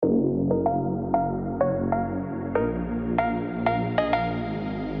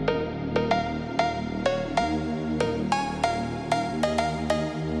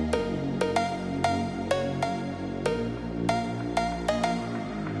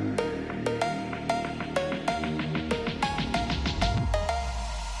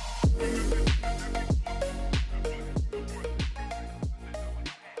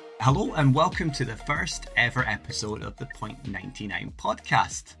Hello and welcome to the first ever episode of the Point 99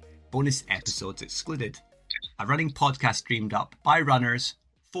 podcast. Bonus episodes excluded. A running podcast dreamed up by runners,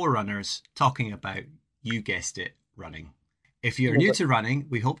 for runners, talking about, you guessed it, running. If you're new to running,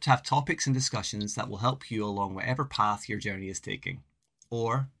 we hope to have topics and discussions that will help you along whatever path your journey is taking.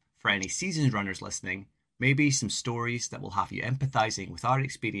 Or, for any seasoned runners listening, maybe some stories that will have you empathising with our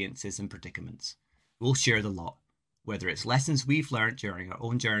experiences and predicaments. We'll share the lot. Whether it's lessons we've learned during our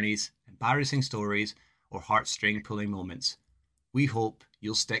own journeys, embarrassing stories, or heartstring-pulling moments, we hope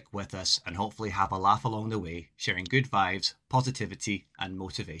you'll stick with us and hopefully have a laugh along the way, sharing good vibes, positivity, and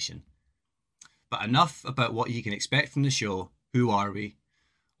motivation. But enough about what you can expect from the show. Who are we?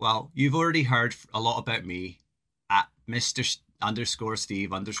 Well, you've already heard a lot about me at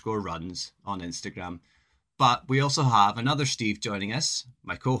Mr_Steve_runs on Instagram. But we also have another Steve joining us,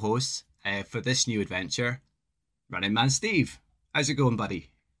 my co-host, for this new adventure. Running Man Steve, how's it going, buddy?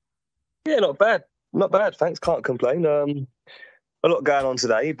 Yeah, not bad. Not bad, thanks. Can't complain. A lot going on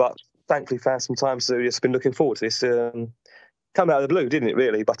today, but thankfully found some time to do this. Been looking forward to this. Come out of the blue, didn't it,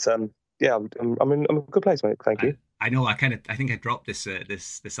 really? But yeah, I'm in a good place, mate. Thank you. I know. I think I dropped this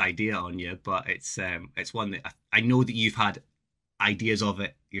idea on you, but it's one that I know that you've had ideas of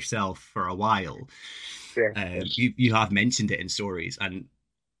it yourself for a while. Yeah. You have mentioned it in stories, and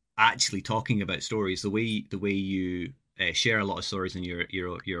actually talking about stories, the way you share a lot of stories in your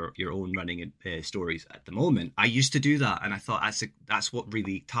own running stories at the moment. I used to do that, and I thought that's what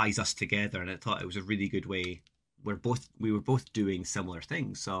really ties us together. And I thought it was a really good way. We were both doing similar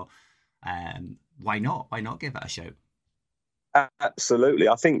things, so why not give it a shout? Absolutely.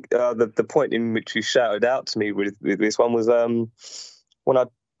 I think the point in which you shouted out to me with this one was when I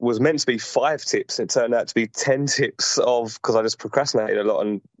was meant to be 5 tips. It turned out to be 10 tips because I just procrastinated a lot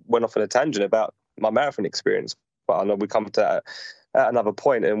and went off on a tangent about my marathon experience. But I know we come to at another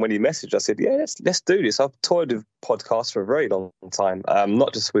point. And when you messaged, I said, yeah, let's do this. I've toyed with podcasts for a very long time,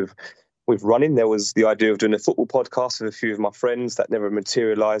 not just with running. There was the idea of doing a football podcast with a few of my friends that never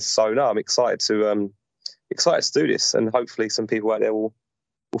materialised. So no, I'm excited to do this, and hopefully some people out there will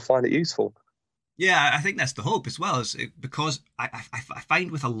find it useful. Yeah, I think that's the hope as well, because I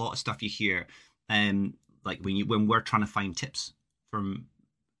find with a lot of stuff you hear, like when we're trying to find tips from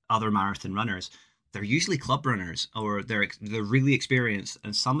other marathon runners, they're usually club runners or they're really experienced,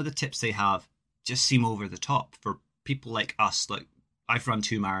 and some of the tips they have just seem over the top for people like us. Like, I've run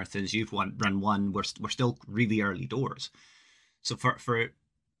 2 marathons, you've run one. We're still really early doors, so for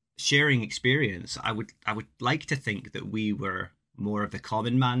sharing experience, I would like to think that we were more of the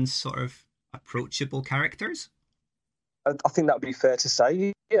common man's sort of approachable characters. I think that would be fair to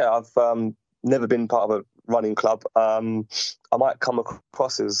say. Yeah, I've never been part of a running club. I might come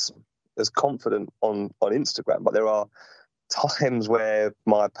across as confident on Instagram, but there are times where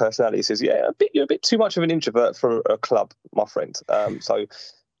my personality says, yeah, you're a bit too much of an introvert for a club, my friend. So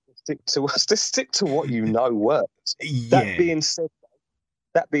stick to what you know works. Yeah.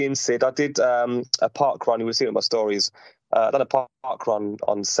 That being said, I did a park run. You will see it in my stories. I done a park run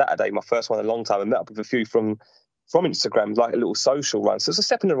on Saturday, my first one in a long time, and met up with a few from Instagram, like a little social run. So it's a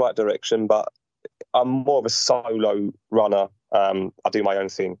step in the right direction, but I'm more of a solo runner. I do my own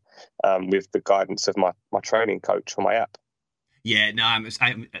thing with the guidance of my training coach on my app. Yeah, no, I'm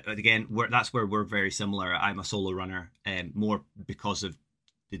again, that's where we're very similar. I'm a solo runner, more because of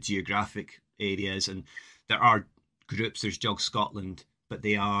the geographic areas, and there are groups. There's Jog Scotland, but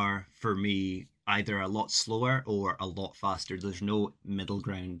they are, for me, either a lot slower or a lot faster. There's no middle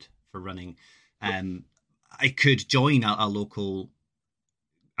ground for running. I could join a local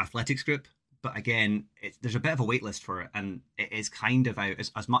athletics group, but again, there's a bit of a wait list for it, and it is kind of out.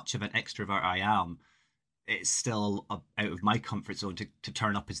 As much of an extrovert I am, it's still out of my comfort zone to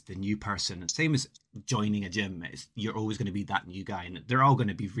turn up as the new person. Same as joining a gym. You're always going to be that new guy, and they're all going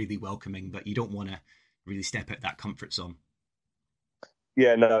to be really welcoming, but you don't want to really step out that comfort zone.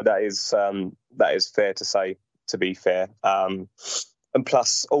 Yeah, no, that is fair to say, to be fair. And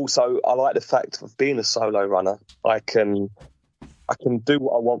plus, also, I like the fact of being a solo runner. I can do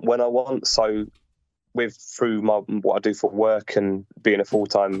what I want when I want. So through what I do for work and being a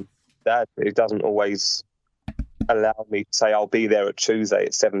full-time dad, it doesn't always allow me to say I'll be there at Tuesday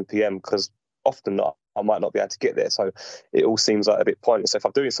at 7 p.m. because often I might not be able to get there. So it all seems like a bit pointless. So if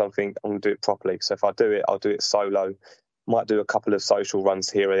I'm doing something, I'm going to do it properly. So if I do it, I'll do it solo. Might do a couple of social runs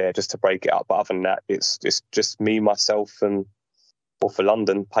here or there just to break it up. But other than that, it's just me, myself, or for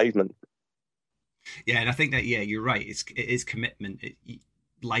London, pavement. Yeah, and I think that, yeah, you're right. It is commitment.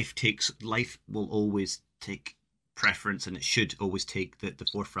 Life will always take preference, and it should always take the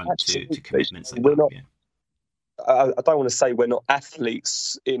forefront to commitments like that. I don't want to say we're not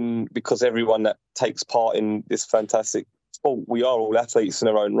athletes because everyone that takes part in this fantastic sport, we are all athletes in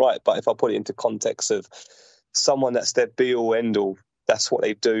our own right. But if I put it into context of someone that's their be all end all, that's what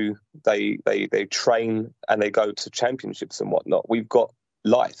they do. They train and they go to championships and whatnot. We've got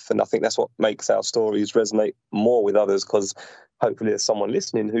life, and I think that's what makes our stories resonate more with others, because hopefully there's someone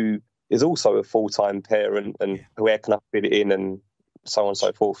listening who is also a full-time parent and where can I fit it in, and so on and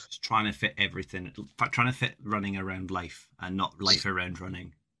so forth. Just trying to fit everything, trying to fit running around life and not life around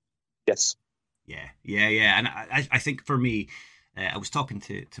running. Yes. Yeah. And I think for me, I was talking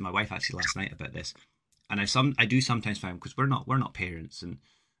to my wife actually last night about this, and I do sometimes find, because we're not parents,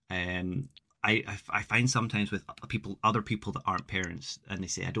 and I find sometimes with other people that aren't parents, and they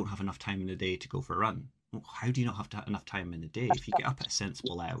say, I don't have enough time in the day to go for a run. Well, how do you not have enough time in the day? If you get up at a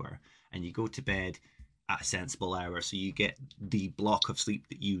sensible hour and you go to bed at a sensible hour, so you get the block of sleep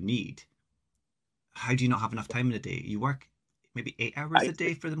that you need, how do you not have enough time in the day? You work maybe 8 hours a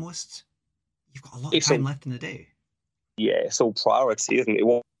day for the most. You've got a lot of time left in the day. Yeah, it's all priority, isn't it?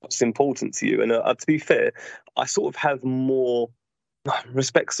 What's important to you? And to be fair, I sort of have more,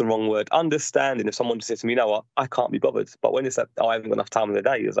 respect's the wrong word, understanding if someone just says to me, you know what, I can't be bothered. But when it's that I haven't got enough time in the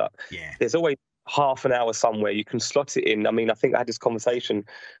day, is that there's always half an hour somewhere you can slot it in. I mean, I think I had this conversation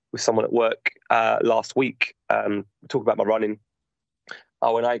with someone at work last week, talking about my running.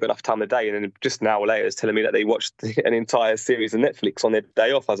 Oh, and I ain't got enough time in the day. And then just an hour later, it's telling me that they watched an entire series of Netflix on their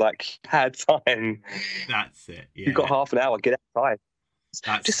day off. I was like, had time. That's it. Yeah. You've got half an hour, get outside.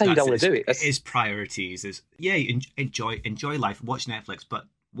 Just say you don't want to do it. His priorities is, enjoy life, watch Netflix, but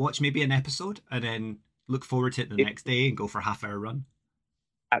watch maybe an episode and then look forward to it the next day and go for a half-hour run.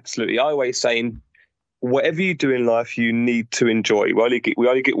 Absolutely. I always say, whatever you do in life, you need to enjoy. We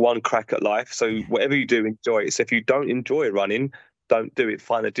only get one crack at life, so whatever you do, enjoy it. So if you don't enjoy running, don't do it.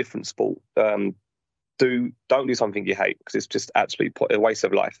 Find a different sport. Don't do something you hate, because it's just absolutely a waste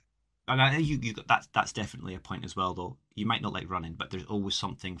of life. And I think that's definitely a point as well, though. You might not like running, but there's always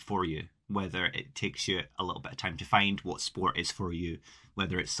something for you, whether it takes you a little bit of time to find what sport is for you,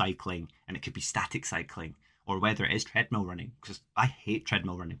 whether it's cycling, and it could be static cycling, or whether it is treadmill running, because I hate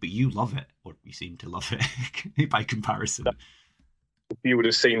treadmill running, but you love it, or you seem to love it by comparison. You would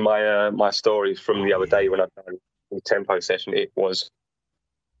have seen my stories from the other day when I've done the tempo session. It was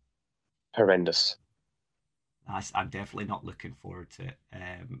horrendous. I'm definitely not looking forward to it.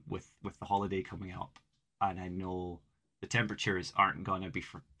 With the holiday coming up, and I know the temperatures aren't gonna be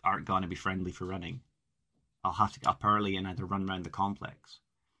friendly for running. I'll have to get up early and either run around the complex,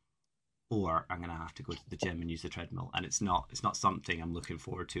 or I'm gonna have to go to the gym and use the treadmill. And it's not something I'm looking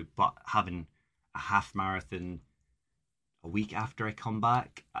forward to. But having a half marathon a week after I come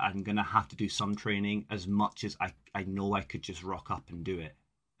back, I'm gonna have to do some training, as much as I know I could just rock up and do it.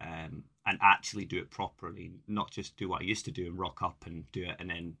 And actually do it properly, not just do what I used to do and rock up and do it and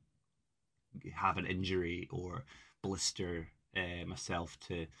then have an injury or blister myself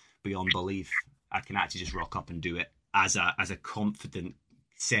to beyond belief. I can actually just rock up and do it as a confident,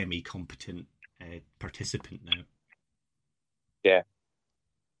 semi-competent participant now. Yeah.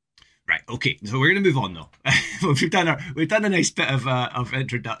 Right. Okay. So we're going to move on though. we've done a nice bit of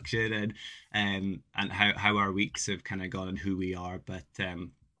introduction and how our weeks have kind of gone and who we are, but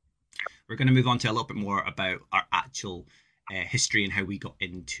we're going to move on to a little bit more about our actual history and how we got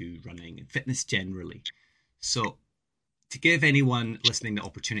into running and fitness generally. So to give anyone listening the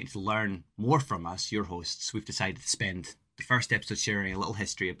opportunity to learn more from us, your hosts, we've decided to spend the first episode sharing a little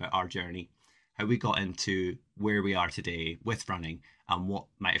history about our journey, how we got into where we are today with running and what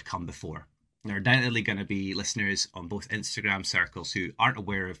might have come before. There are undoubtedly going to be listeners on both Instagram circles who aren't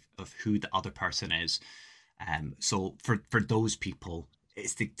aware of who the other person is. So for those people,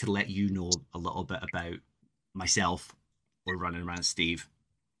 it's to let you know a little bit about myself or Running Around Steve,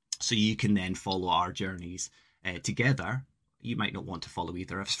 so you can then follow our journeys together. You might not want to follow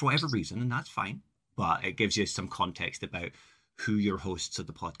either for whatever reason, and that's fine, but it gives you some context about who your hosts of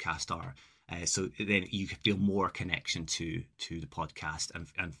the podcast are, so then you can feel more connection to the podcast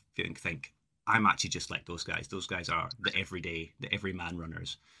and think I'm actually just like those guys. Those guys are the everyman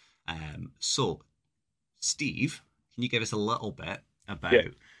runners. So Steve, can you give us a little bit about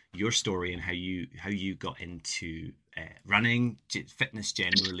your story and how you got into running, fitness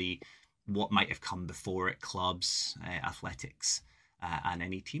generally, what might have come before it, clubs, athletics, and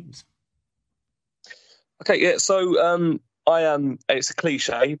any teams? Okay, yeah. So I am. It's a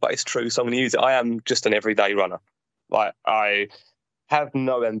cliche, but it's true. So I'm going to use it. I am just an everyday runner. Like, I have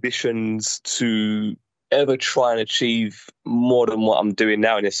no ambitions to ever try and achieve more than what I'm doing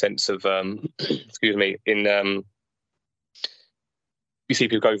now, in a sense of excuse me, in you see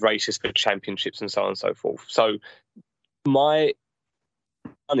people go races for championships and so on and so forth. So my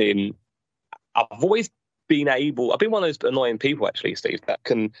running, I've always been able. I've been one of those annoying people, actually, Steve, that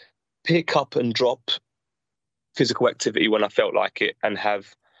can pick up and drop physical activity when I felt like it and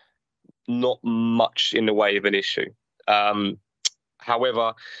have not much in the way of an issue.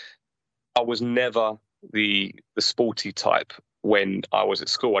 However, I was never the sporty type when I was at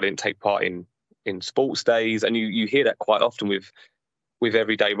school. I didn't take part in sports days, and you hear that quite often with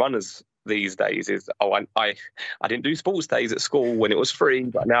everyday runners these days. Is I didn't do sports days at school when it was free,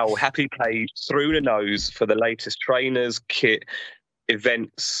 but now I'll happily pay through the nose for the latest trainers, kit,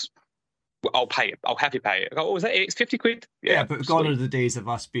 events. I'll pay it. I'll happily pay it. Oh, was that it? It's 50 quid? Yeah, but gone are the days of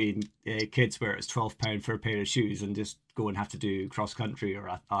us being kids where it's £12 for a pair of shoes and just go and have to do cross country or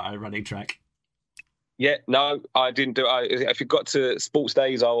a running track. Yeah, no, I didn't do it. If you got to sports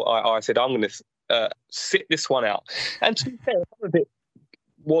days, I said, I'm going to sit this one out. And to be fair, some of it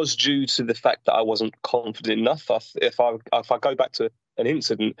was due to the fact that I wasn't confident enough. If I go back to an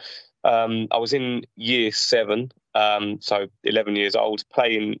incident, I was in year 7, so 11 years old,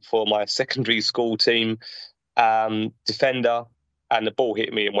 playing for my secondary school team, defender, and the ball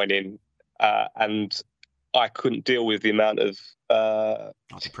hit me and went in. And I couldn't deal with the amount of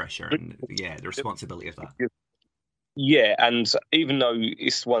the pressure and the responsibility of that. Yeah, and even though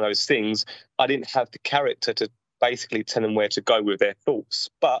it's one of those things, I didn't have the character to basically tell them where to go with their thoughts.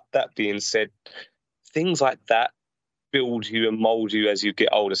 But that being said, things like that build you and mold you as you get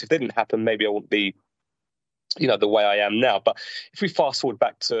older. So if they didn't happen, maybe I wouldn't be, the way I am now. But if we fast forward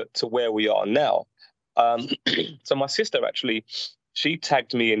back to where we are now, so my sister actually, she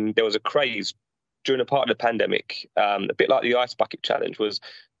tagged me in. There was a craze during a part of the pandemic, a bit like the Ice Bucket Challenge, was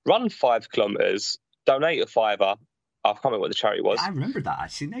run 5 kilometres, donate a £5. I can't remember what the charity was. I remember that,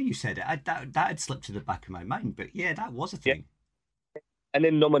 actually. Now you said it, that had slipped to the back of my mind. But yeah, that was a thing. Yeah. And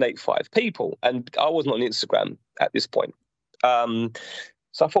then nominate 5 people. And I wasn't on Instagram at this point. So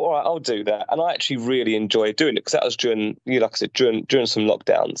I thought, all right, I'll do that. And I actually really enjoyed doing it because that was during, like I said, during some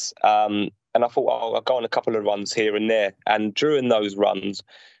lockdowns. And I thought, I'll go on a couple of runs here and there. And during those runs,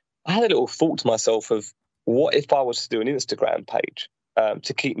 I had a little thought to myself of what if I was to do an Instagram page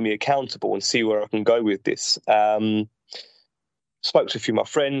to keep me accountable and see where I can go with this. Spoke to a few of my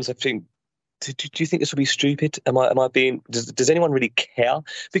friends. I think, do you think this would be stupid? Am I being? Does anyone really care?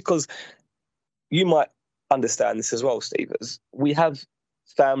 Because you might understand this as well, Steve. As we have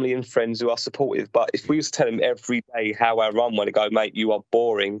family and friends who are supportive, but if we just tell them every day how I run, when I go, mate, you are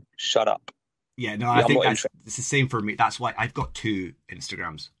boring. Shut up. Yeah, no, I think it's the same for me. That's why I've got 2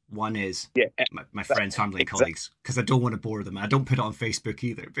 Instagrams. One is my friends, family, and colleagues, because I don't want to bore them. I don't put it on Facebook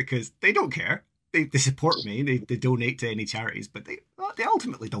either because they don't care. They support me. They donate to any charities, but they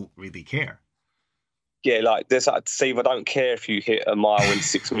ultimately don't really care. Yeah, like there's Steve, I don't care if you hit a mile in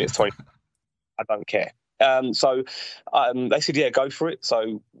 6 minutes 20. I don't care. So they said, yeah, go for it.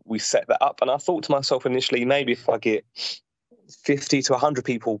 So we set that up, and I thought to myself initially, maybe if I get 50 to 100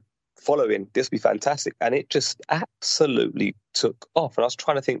 people following, this would be fantastic. And it just absolutely took off. And I was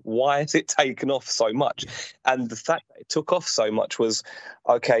trying to think, why has it taken off so much? And the fact that it took off so much was,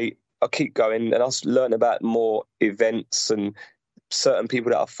 okay, I'll keep going. And I was learning about more events and certain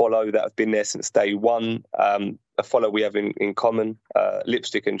people that I follow that have been there since day one. A follow we have in common,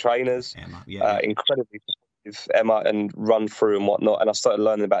 Lipstick and Trainers, Emma, incredibly with Emma and Run Through and whatnot, and I started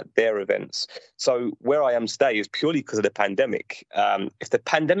learning about their events. So where I am today is purely because of the pandemic. If the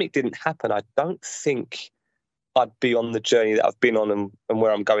pandemic didn't happen, I don't think I'd be on the journey that I've been on and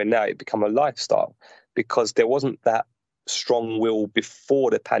where I'm going now. It'd become a lifestyle because there wasn't that strong will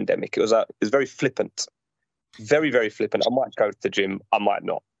before the pandemic. It was very flippant, very, very flippant. I might go to the gym, I might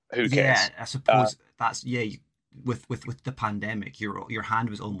not. Who cares? Yeah, I suppose that's With the pandemic, your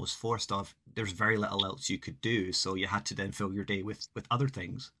hand was almost forced off. There's very little else you could do, so you had to then fill your day with other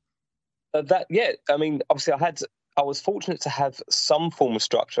things. I mean, obviously, I was fortunate to have some form of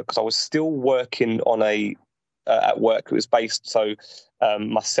structure because I was still working on at work. It was based so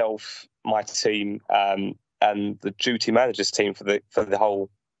myself, my team, and the duty managers team for the whole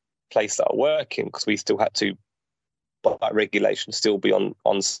place that I work in, because we still had to, by regulation, still be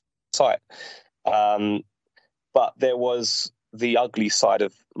on site. But there was the ugly side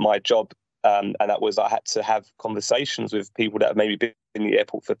of my job, and that was I had to have conversations with people that have maybe been in the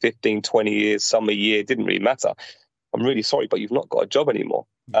airport for 15, 20 years, some a year, didn't really matter. I'm really sorry, but you've not got a job anymore.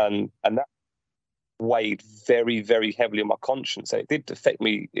 And that weighed very, very heavily on my conscience. And it did affect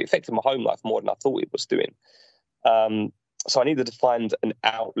me. It affected my home life more than I thought it was doing. So I needed to find an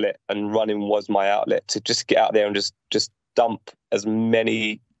outlet, and running was my outlet to just get out there and just dump as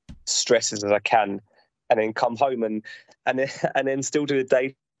many stresses as I can, and then come home. And and then still do the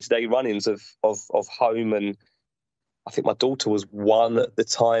day-to-day runnings of home. And I think my daughter was 1 at the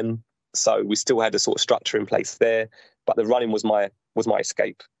time, so we still had a sort of structure in place there. But the running was my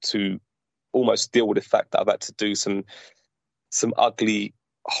escape to almost deal with the fact that I've had to do some ugly,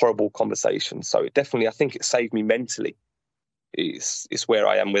 horrible conversations. So it definitely, I think it saved me mentally. It's where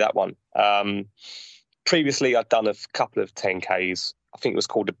I am with that one. Previously, I'd done a couple of 10Ks. I think it was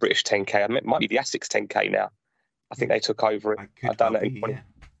called the British 10K. It might be the Essex 10K now. I think they took over it. I'd done it in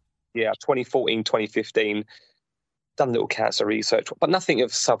 2014, 2015. Done a little cancer research, but nothing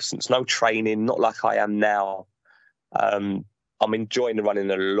of substance, no training, not like I am now. I'm enjoying the running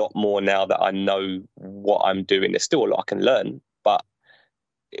a lot more now that I know what I'm doing. There's still a lot I can learn, but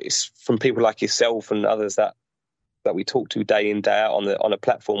it's from people like yourself and others that we talk to day in, day out on a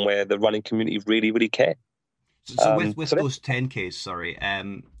platform where the running community really, really care. So with those 10Ks, sorry,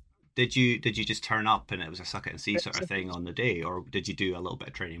 did you just turn up and it was a suck it and see sort of thing on the day, or did you do a little bit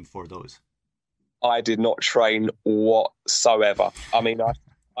of training before those? I did not train whatsoever. I mean,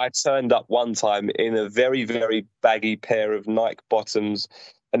 I turned up one time in a very, very baggy pair of Nike bottoms,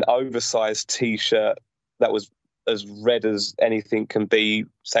 an oversized T-shirt that was as red as anything can be,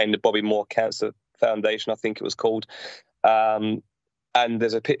 saying the Bobby Moore Cancer Foundation, I think it was called. And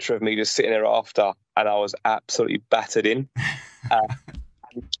there's a picture of me just sitting there after, and I was absolutely battered in. I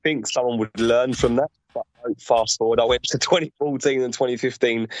think someone would learn from that. But fast forward, I went to 2014 and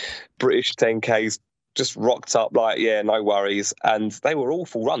 2015 British 10Ks, just rocked up like, yeah, no worries. And they were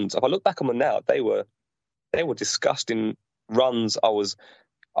awful runs. If I look back on them now, they were disgusting runs.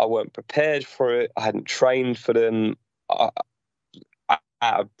 I weren't prepared for it. I hadn't trained for them. Out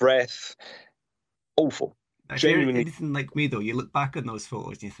of breath. Awful. If you're anything like me, though, you look back on those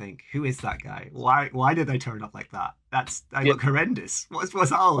photos and you think, who is that guy? Why did I turn up like that? I look horrendous. What's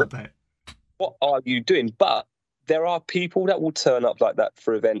that all about? What are you doing? But there are people that will turn up like that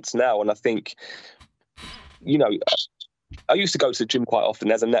for events now. And I think, I used to go to the gym quite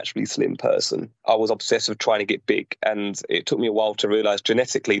often as a naturally slim person. I was obsessed with trying to get big. And it took me a while to realize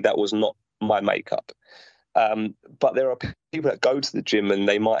genetically that was not my makeup. But there are people that go to the gym and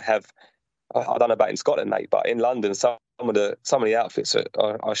they might have, I don't know about in Scotland, mate, but in London, some of the outfits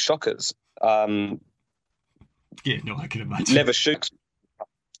are shockers. Yeah, no, I can imagine. Leather shoes.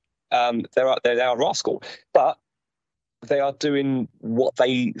 They are rascal, but they are doing what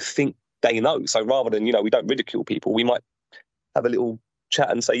they think they know. So rather than, we don't ridicule people, we might have a little chat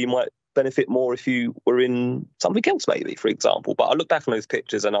and say you might benefit more if you were in something else, maybe, for example. But I look back on those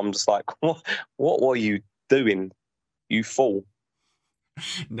pictures and I'm just like, what were you doing, you fool?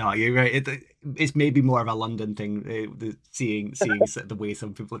 No, you're right. It's maybe more of a London thing. Seeing the way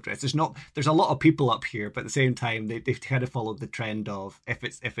some people are dressed. There's a lot of people up here, but at the same time, they've kind of followed the trend of if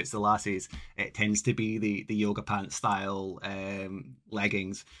it's the lassies, it tends to be the yoga pants style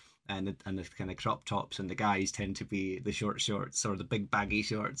leggings and the kind of crop tops, and the guys tend to be the short shorts or the big baggy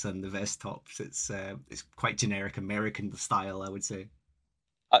shorts and the vest tops. It's quite generic American style, I would say.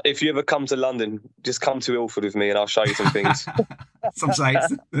 If you ever come to London, just come to Ilford with me and I'll show you some things. Some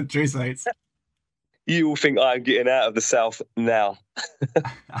sights, true sights. You will think I'm getting out of the South now.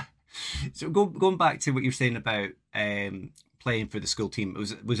 So going back to what you're saying about playing for the school team,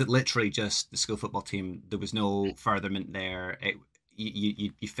 was it literally just the school football team? There was no furtherment there.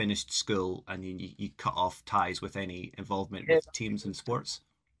 You finished school and you cut off ties with any involvement with teams and sports?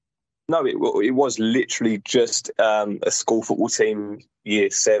 No, it was literally just a school football team, year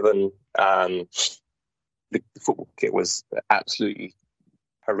 7. The football kit was absolutely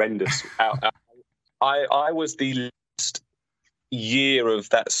horrendous. I was the last year of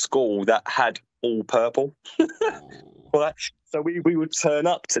that school that had all purple. Right? So we would turn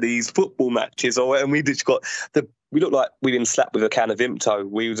up to these football matches, and we just we looked like we'd been slapped with a can of Vimto.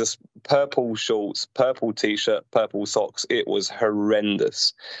 We were just purple shorts, purple t-shirt, purple socks. It was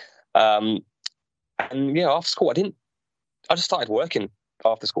horrendous. And after school, I just started working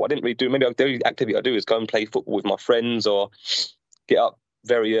after school. I didn't really do, maybe the only activity I do is go and play football with my friends or get up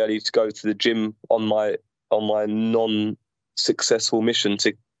very early to go to the gym on my non-successful mission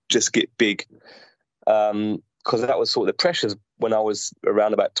to just get big. Because that was sort of the pressures when I was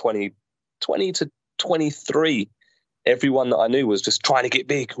around about 20 to 23. Everyone that I knew was just trying to get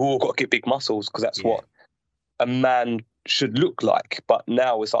big. Oh, got to get big muscles because that's what a man should look like. But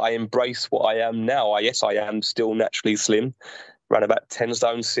now it's like I embrace what I am now. I am still naturally slim, around about 10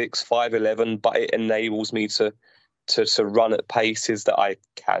 stone 6, 5'11", but it enables me to run at paces that I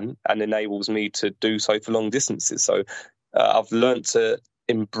can and enables me to do so for long distances. So I've learned to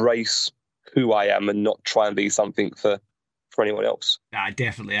embrace who I am and not try and be something for anyone else. I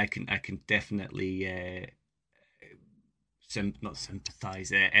can definitely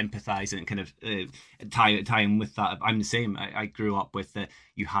empathize and kind of tie in with that. I'm the same. I grew up with that.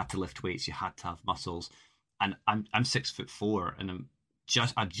 You had to lift weights, you had to have muscles, and I'm 6'4", and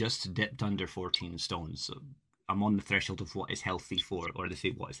I just dipped under 14 stones. So I'm on the threshold of what is healthy for, or they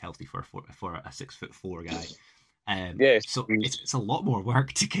say what is healthy for a 6'4" guy. Yes. So it's a lot more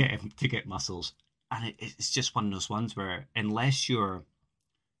work to get muscles, and it's just one of those ones where unless you're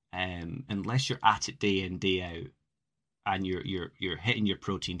at it day in day out, and you're hitting your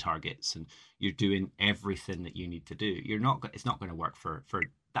protein targets and you're doing everything that you need to do, it's not going to work for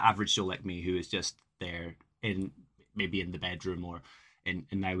the average Joe like me, who is just there maybe in the bedroom or in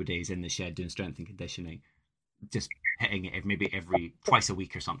nowadays in the shed doing strength and conditioning, just hitting it maybe every twice a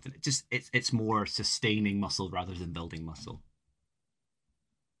week or something. It's more sustaining muscle rather than building muscle.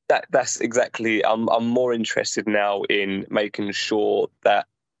 That's exactly. I'm more interested now in making sure that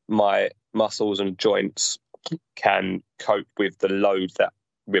my muscles and joints can cope with the load that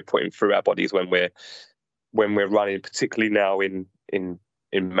we're putting through our bodies when we're running, particularly now in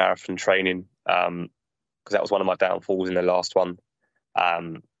marathon training, because that was one of my downfalls in the last one.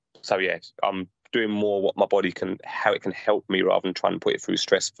 So yeah, I'm doing more what my body how it can help me, rather than trying to put it through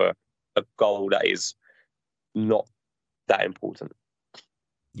stress for a goal that is not that important.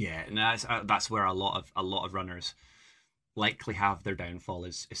 Yeah, and that's where a lot of runners likely have their downfall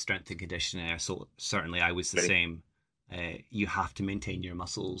is strength and conditioning. So certainly I was the same. You have to maintain your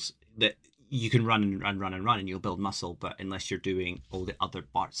muscles. That you can run and you'll build muscle, but unless you're doing all the other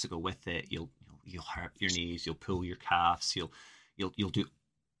parts that go with it, you'll hurt your knees, you'll pull your calves, you'll do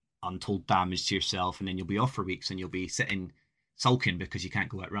untold damage to yourself, and then you'll be off for weeks and you'll be sitting sulking because you can't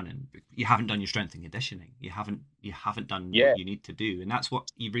go out running. You haven't done your strength and conditioning. You haven't done what you need to do, and that's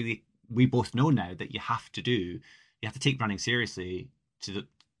what we both know now that you have to do. You have to take running seriously to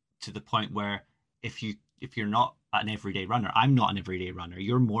the point where if you're not an everyday runner, I'm not an everyday runner.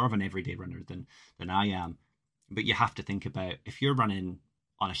 You're more of an everyday runner than I am. But you have to think about, if you're running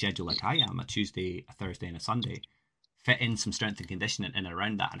on a schedule like I am, a Tuesday, a Thursday, and a Sunday, fit in some strength and conditioning in and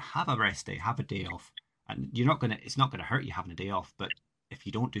around that, and have a rest day, have a day off. And it's not gonna hurt you having a day off. But if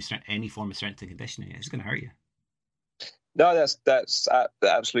you don't do any form of strength and conditioning, it's gonna hurt you. No, that's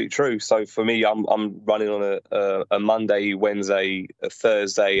absolutely true. So for me, I'm running on a Monday, Wednesday, a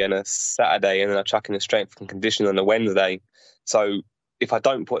Thursday, and a Saturday, and then I chuck in a strength and conditioning on a Wednesday. So if I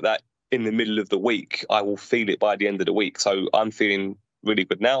don't put that in the middle of the week, I will feel it by the end of the week. So I'm feeling really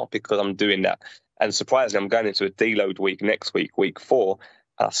good now because I'm doing that. And surprisingly, I'm going into a deload week next week, week 4,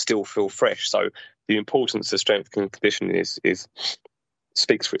 and I still feel fresh. So the importance of strength and conditioning is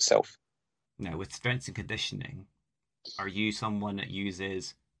speaks for itself. Now, with strength and conditioning, are you someone that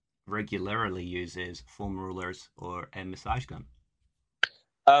regularly uses foam rollers or a massage gun?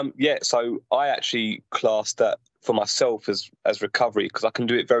 Yeah, so I actually class that for myself as recovery, because I can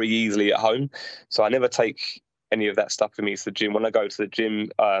do it very easily at home. So I never take any of that stuff with me to the gym. When I go to the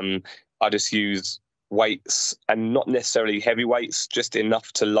gym, I just use weights, and not necessarily heavy weights, just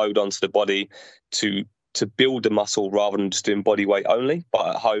enough to load onto the body to build the muscle rather than just doing body weight only.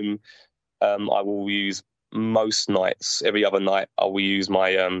 But at home, I will use most nights, every other night, I will use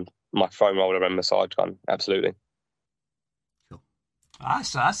my my foam roller and massage gun. Absolutely. Cool.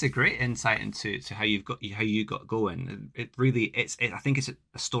 That's a great insight into how you got going. It really I think it's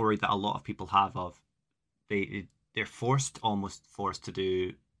a story that a lot of people have of they're almost forced to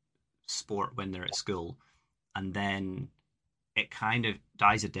do sport when they're at school, and then it kind of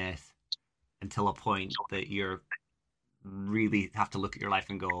dies a death until a point that you're really have to look at your life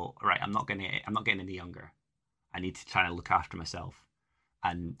and go, right, I'm not getting any younger. I need to try to look after myself.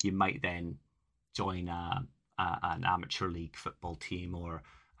 And you might then join an amateur league football team or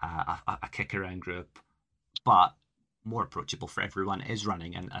a kick around group, but more approachable for everyone is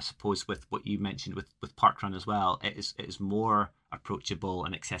running. And I suppose with what you mentioned with parkrun as well, it is more approachable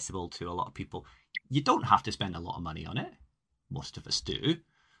and accessible to a lot of people. You don't have to spend a lot of money on it. Most of us do.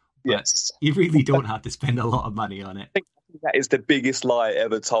 But yes, you really don't have to spend a lot of money on it. I think that is the biggest lie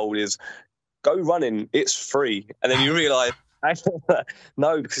ever told, is go running, it's free. And then you realise,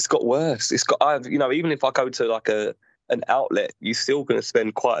 no, because it's got worse. Even if I go to like an outlet, you're still going to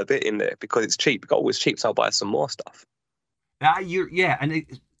spend quite a bit in there because it's cheap. Gold is cheap, so I'll buy some more stuff. We're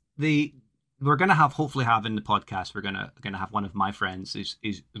going to hopefully have in the podcast, we're going to have one of my friends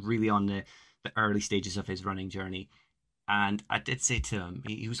who's really on the early stages of his running journey. And I did say to him,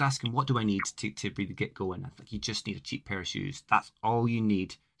 he was asking, what do I need to really get going? I think you just need a cheap pair of shoes. That's all you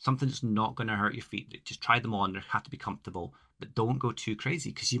need. Something that's not going to hurt your feet. Just try them on. They have to be comfortable, but don't go too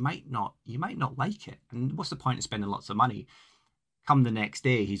crazy because you might not like it. And what's the point of spending lots of money? Come the next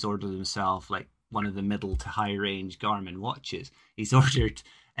day, he's ordered himself like one of the middle to high range Garmin watches. He's ordered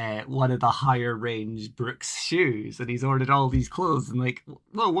one of the higher range Brooks shoes, and he's ordered all these clothes. And like,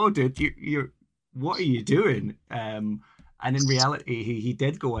 whoa, dude, you're what are you doing? And in reality, he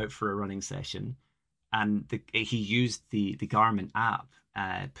did go out for a running session, and he used the Garmin app,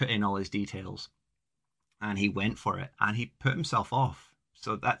 put in all his details, and he went for it, and he put himself off.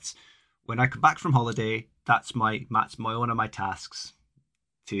 So that's when I come back from holiday. That's one of my tasks,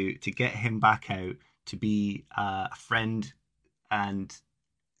 to get him back out, to be a friend and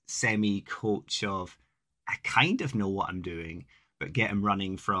semi-coach of, I kind of know what I'm doing, but get him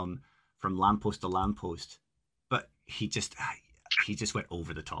running from lamppost to lamppost. But he just went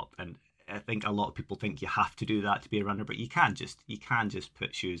over the top, and I think a lot of people think you have to do that to be a runner, but you can just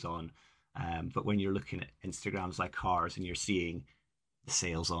put shoes on. But when you're looking at Instagrams like ours and you're seeing the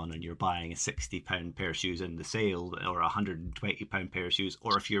sales on, and you're buying a £60 pair of shoes in the sale, or a £120 pair of shoes,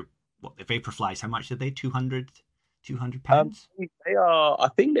 or if you're the Vaporflies, how much are they? £200? They are. I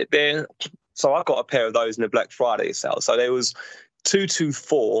think that they're. So I got a pair of those in the Black Friday sale. So there was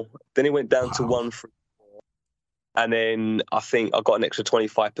 224. Then it went down to 134, and then I think I got an extra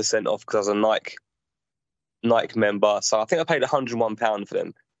 25% off because I was a Nike member. So I think I paid £101 for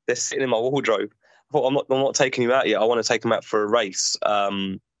them. They're sitting in my wardrobe. I thought I'm not taking them out yet. I want to take them out for a race.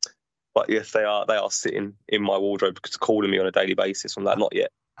 But yes, they are sitting in my wardrobe because calling me on a daily basis. I'm like, not yet.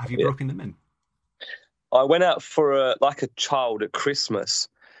 Have you broken them in? I went out for a child at Christmas.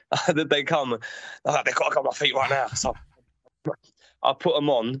 They come, they've got to come on my feet right now. So I put them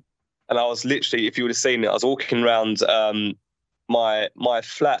on, and I was literally, if you would have seen it, I was walking around my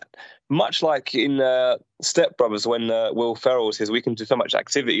flat, much like in Step Brothers when Will Ferrell says we can do so much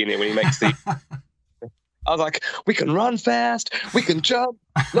activity in here when he makes the. I was like, we can run fast, we can jump,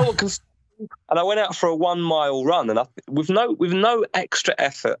 no one can. And I went out for a 1 mile run, and with no extra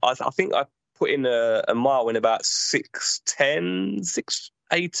effort, I think I put in a mile in about 6:10,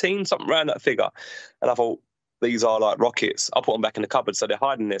 6:18, something around that figure. And I thought, these are like rockets. I put them back in the cupboard, so they're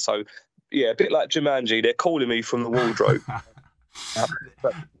hiding there. So yeah, a bit like Jumanji, they're calling me from the wardrobe.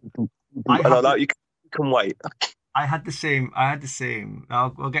 You can wait. I had the same.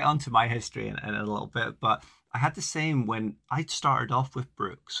 We'll get onto my history in a little bit, but I had the same when I started off with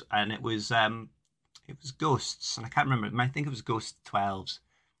Brooks, and it was Ghosts, and I can't remember. I think it was Ghost 12s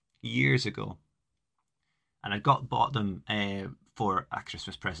years ago, and I bought them for a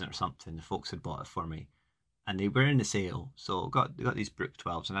Christmas present or something. The folks had bought it for me, and they were in the sale, so got these Brooks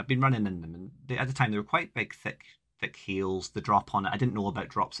 12s, and I've been running in them. And at the time, they were quite big, thick heels. The drop on it, I didn't know about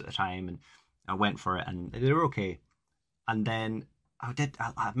drops at the time, and I went for it, and they were okay. And then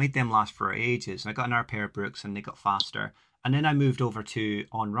I made them last for ages, and I got another pair of Brooks, and they got faster. And then I moved over to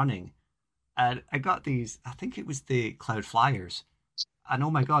On Running, and I got these, I think it was the Cloud Flyers. And oh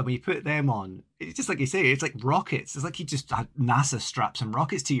my God, when you put them on, it's just like you say, it's like rockets. It's like you just had NASA strap some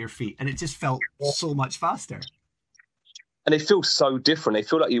rockets to your feet, and it just felt so much faster. And they feel so different. They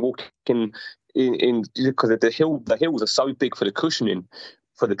feel like you're walking in because the hills are so big for the cushioning,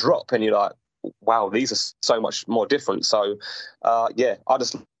 for the drop, and you're like, wow, these are so much more different. So, I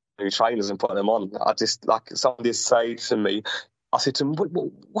just new trainers and put them on. I just, like someone did say to me, I said to him,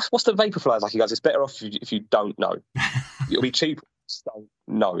 what's the Vaporflies like? He goes, it's better off if you don't know. It'll be cheaper. Don't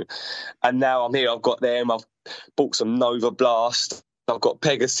know. And now I'm here. I've got them. I've bought some Nova Blast. I've got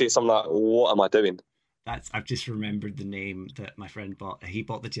Pegasus. I'm like, what am I doing? I've just remembered the name that my friend bought. He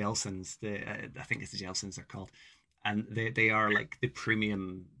bought the Gelsons. I think it's the Gelsons they're called. And they are like the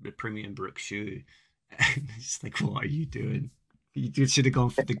premium Brooks shoe. It's just like, what are you doing? You should have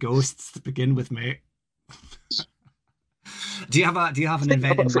gone for the Ghosts to begin with, mate. Do you have an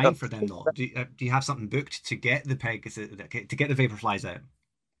event in mind for them though? Do you have something booked to get the Pegasus, to get the Vaporflies out?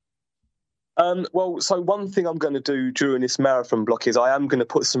 Well, so one thing I'm going to do during this marathon block is I am going to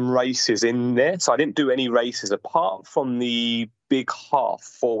put some races in there. So I didn't do any races apart from the big half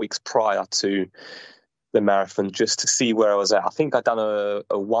 4 weeks prior to the marathon, just to see where I was at. I think I'd done a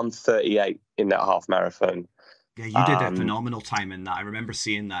 1:38 in that half marathon. Yeah, you did a phenomenal time in that. I remember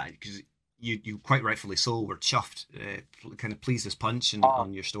seeing that because you quite rightfully so were chuffed, kind of pleased as punch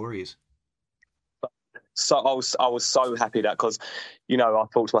on your stories. So I was so happy that, because, I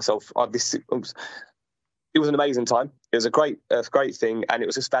thought to myself, it was an amazing time. It was a great thing, and it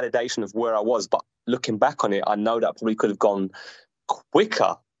was just validation of where I was. But looking back on it, I know that probably could have gone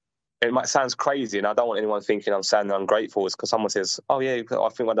quicker. It might sound crazy, and I don't want anyone thinking I'm sounding ungrateful. It's because someone says, "Oh yeah, I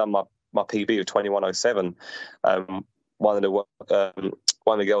think I've done my PB of 21:07." One of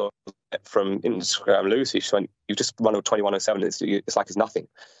the girls from Instagram, Lucy, she went, "You've just run a 21:07. It's like it's nothing."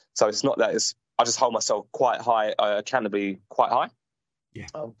 So it's not that. I just hold myself quite high. I can be quite high. Yeah.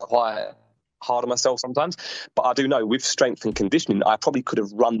 Quite hard on myself sometimes. But I do know with strength and conditioning, I probably could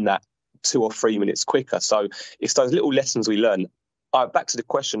have run that 2 or 3 minutes quicker. So it's those little lessons we learn. Back to the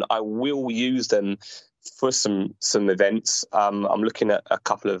question, I will use them for some events. I'm looking at a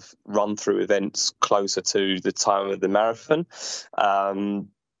couple of run-through events closer to the time of the marathon. And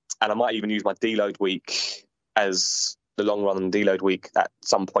I might even use my deload week as the long run and deload week at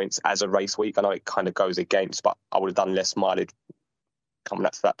some points as a race week. I know it kind of goes against, but I would have done less mileage coming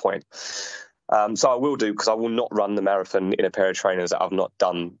up to that point. So I will do, because I will not run the marathon in a pair of trainers that I've not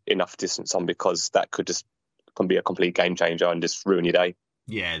done enough distance on, because that can be a complete game changer and just ruin your day.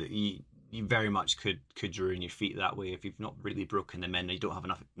 Yeah, you very much could ruin your feet that way if you've not really broken them in. You don't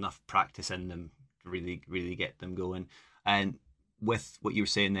have enough practice in them to really get them going. And with what you were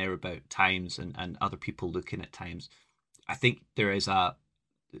saying there about times and other people looking at times, I think there is a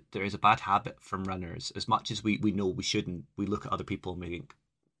bad habit from runners. As much as we know we shouldn't, we look at other people and we think,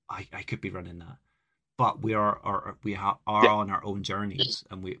 I could be running that. But we are on our own journeys,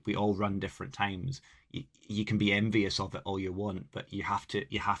 and we all run different times. You can be envious of it all you want, but you have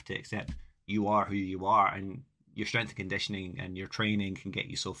to accept you are who you are, and your strength and conditioning and your training can get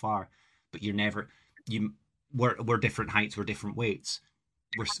you so far. But we're different heights, we're different weights.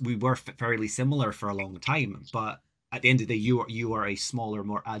 We were fairly similar for a long time, but at the end of the day, you are a smaller,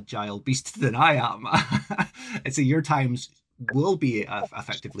 more agile beast than I am, and so your times will be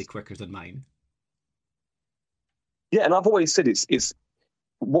effectively quicker than mine. Yeah, and I've always said it's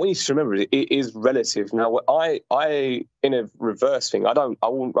what you need to remember. It is relative. Now, I in a reverse thing, I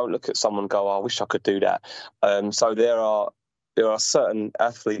won't look at someone and go, I wish I could do that. So there are certain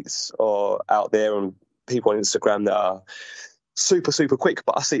athletes or out there and people on Instagram that are super, super quick,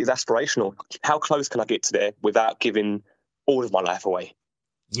 but I see it as aspirational. How close can I get to there without giving all of my life away?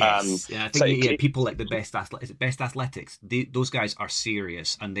 Yes, I think people like the Best Athletics. Those guys are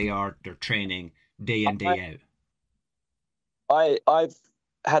serious, and they're training day in, day out. I've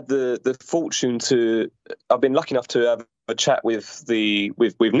had the fortune I've been lucky enough to have a chat with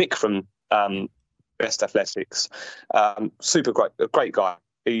Nick from Best Athletics. Super great guy.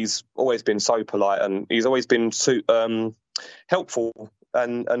 He's always been so polite, and he's always been so helpful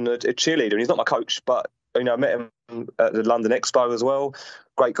and a cheerleader. And he's not my coach, but I met him at the London Expo as well.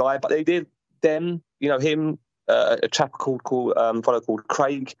 Great guy. But they did them, him, a chap called fellow called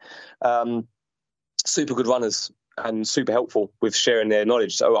Craig. Super good runners and super helpful with sharing their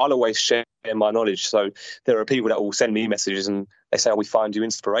knowledge. So I'll always share my knowledge. So there are people that will send me messages and they say, we find you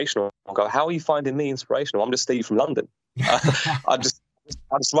inspirational. I'll go, how are you finding me inspirational? I'm just Steve from London. I just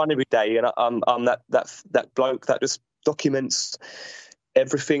run every day, and I'm that bloke that just documents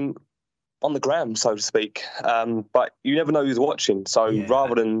everything on the gram, so to speak. But you never know who's watching. So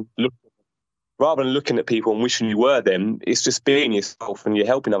rather than looking at people and wishing you were them, it's just being yourself, and you're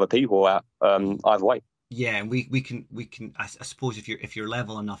helping other people out either way. Yeah, and we can. I suppose if you're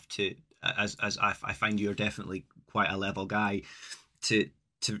level enough to, as I find you're definitely quite a level guy, to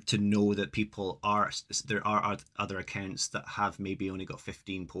know that there are other accounts that have maybe only got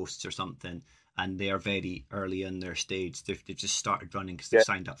 15 posts or something, and they are very early in their stage. They've just started running because they've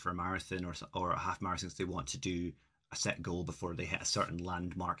signed up for a marathon or a half marathon because they want to do a set goal before they hit a certain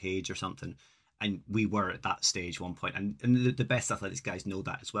landmark age or something. And we were at that stage one point, and the Best Athletics guys know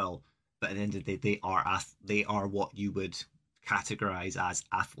that as well. But at the end of the day, they are what you would categorize as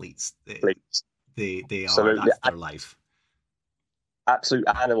athletes. They are, that's their life. Absolute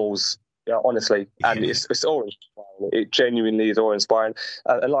animals, honestly. And it's all inspiring. It genuinely is all inspiring.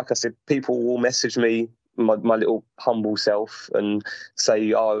 And like I said, people will message me, my little humble self, and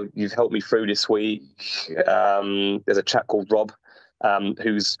say, oh, you've helped me through this week. There's a chap called Rob,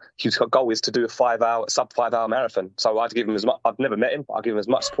 whose goal is to do a sub 5 hour marathon. So I'd give him as much. I've never met him, but I'll give him as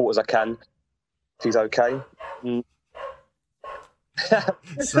much support as I can. If he's okay.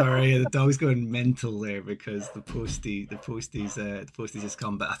 Sorry, the dog's going mental there because the posties has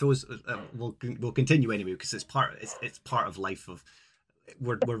come. But I thought we'll continue anyway because it's part of life.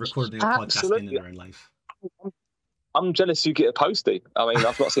 We're recording a podcast in and around life. I'm jealous you get a postie. I mean,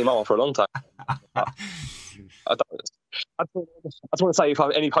 I've not seen my one for a long time. I just want to say, if I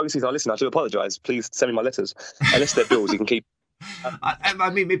have any posties I listen, I do apologise. Please send me my letters. Unless they're bills, you can keep. I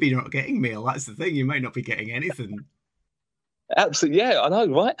mean, maybe you're not getting mail. That's the thing. You might not be getting anything. Absolutely, yeah, I know,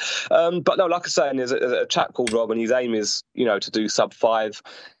 right? But no, like I was saying, there's a chap called Rob, and his aim is, to do sub 5.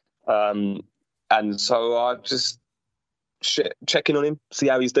 And so I just check in on him, see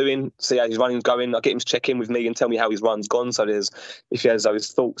how he's doing, see how his running's going. I get him to check in with me and tell me how his run's gone. So if he has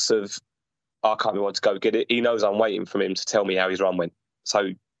those thoughts of, I can't be bothered to go get it, he knows I'm waiting for him to tell me how his run went. So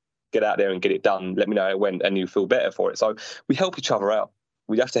get out there and get it done. Let me know how it went, and you feel better for it. So we help each other out.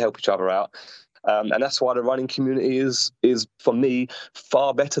 We have to help each other out. And that's why the running community is for me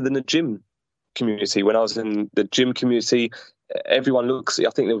far better than the gym community. When I was in the gym community, everyone looks. I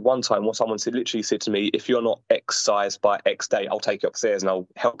think there was one time where someone literally said to me, "If you're not X size by X day, I'll take you upstairs and I'll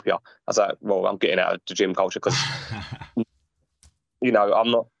help you." I was like, "Well, I'm getting out of the gym culture because I'm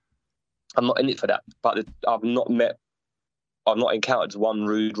not in it for that." But I've not encountered one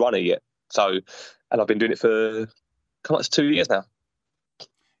rude runner yet. So, and I've been doing it for come on, it's 2 years now.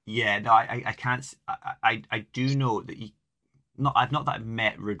 Yeah, no, I can't. I do know that I've not that I've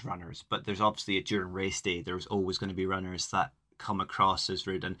met rude runners, but there's obviously during race day, there's always going to be runners that come across as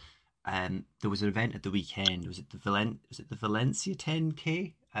rude. And there was an event at the weekend. Was it the Valencia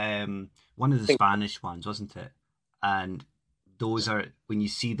 10K? One of the Spanish ones, wasn't it? And those are when you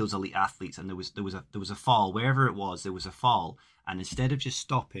see those elite athletes, and there was a fall wherever it was. There was a fall, and instead of just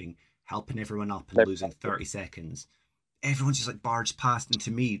stopping, helping everyone up and losing 30 seconds, everyone's just like barged past. And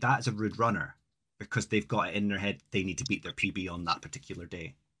to me, that is a rude runner because they've got it in their head they need to beat their PB on that particular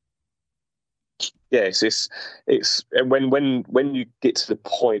day. Yes, it's when you get to the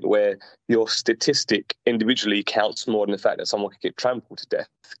point where your statistic individually counts more than the fact that someone could get trampled to death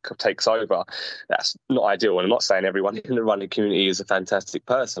takes over. That's not ideal. And I'm not saying everyone in the running community is a fantastic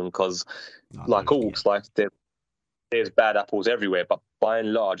person, because like all life, there's bad apples everywhere. But by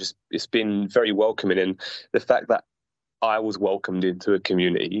and large, it's been very welcoming. And the fact that I was welcomed into a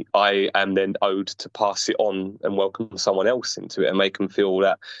community, I am then owed to pass it on and welcome someone else into it and make them feel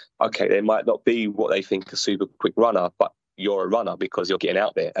that, okay, they might not be what they think a super quick runner, but you're a runner because you're getting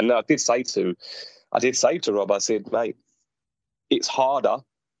out there. And I did say to Rob, I said, mate, it's harder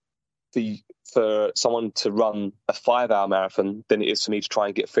for someone to run a 5-hour marathon than it is for me to try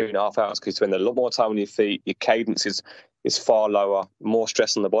and get 3.5 hours, because you spend a lot more time on your feet, your cadence is far lower, more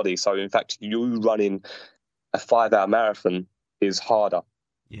stress on the body. So in fact, you running a 5-hour marathon is harder.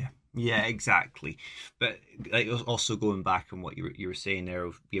 Yeah, exactly. But like, also going back on what you were saying there,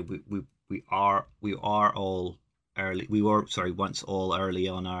 we are all early. We were once all early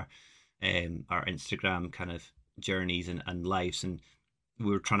on our Instagram kind of journeys and lives, and we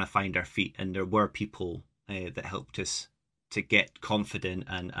were trying to find our feet. And there were people that helped us to get confident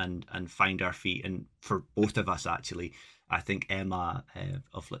and find our feet. And for both of us, actually, I think Emma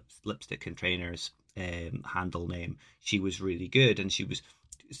of Lipstick and Trainers, handle name, she was really good, and she was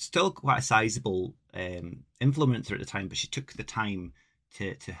still quite a sizable influencer at the time, but she took the time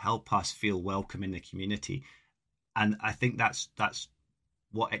to help us feel welcome in the community. And I think that's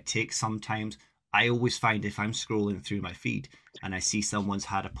what it takes sometimes. I always find if I'm scrolling through my feed and I see someone's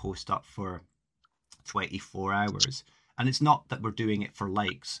had a post up for 24 hours, and it's not that we're doing it for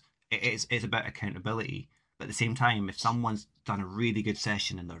likes, it's about accountability. But at the same time, if someone's done a really good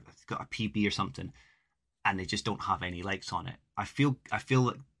session and they've got a PB or something, and they just don't have any likes on it, I feel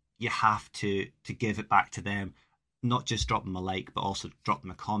that you have to give it back to them, not just drop them a like, but also drop them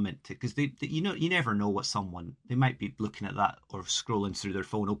a comment, because you never know what they might be looking at that or scrolling through their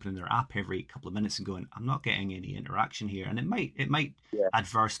phone, opening their app every couple of minutes and going, I'm not getting any interaction here, and it might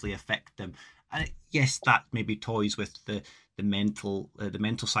adversely affect them. And yes, that maybe toys with the mental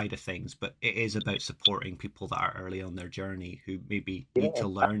side of things, but it is about supporting people that are early on their journey who maybe need to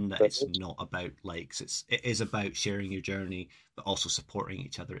learn that it's not about likes. It is about sharing your journey, but also supporting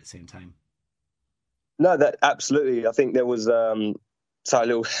each other at the same time. No, that absolutely. I think there was a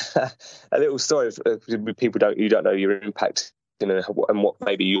little story of people you don't know your impact, and what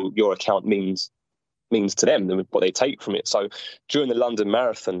maybe your account means to them and what they take from it. So during the London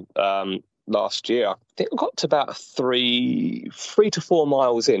Marathon last year, I think I got to about 3 to 4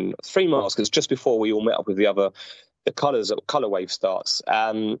 miles in, 3 miles, because just before we all met up with the colour wave starts,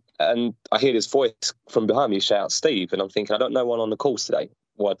 and I hear this voice from behind me shout, Steve, and I'm thinking, I don't know one on the course today.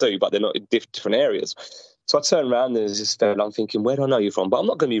 Well, I do, but they're not in different areas. So I turn around and there's this fella, I'm thinking, where do I know you from? But I'm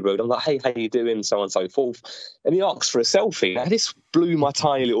not going to be rude. I'm like, hey, how you doing? So on and so forth. And he asks for a selfie. Now, this blew my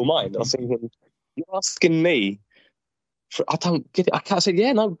tiny little mind. I was thinking, you're asking me? I don't get it. I can't say,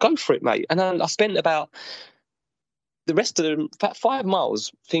 yeah, no, go for it, mate. And then I spent about the rest of about 5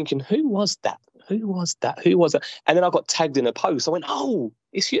 miles thinking, who was that? Who was that? And then I got tagged in a post. I went, oh,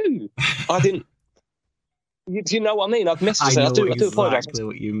 it's you. I didn't. Do you know what I mean? I've messaged. I do apologize. Exactly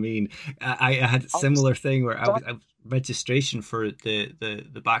what you mean. I had a similar thing where I was registration for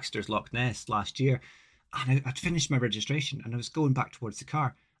the Baxter's Loch Ness last year, and I'd finished my registration and I was going back towards the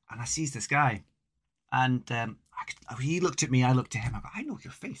car, and I sees this guy, and he looked at me, I looked at him. I go, I know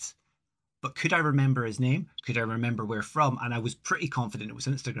your face, but could I remember his name? Could I remember where from? And I was pretty confident it was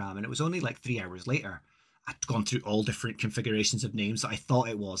Instagram, and it was only like 3 hours later. I'd gone through all different configurations of names that I thought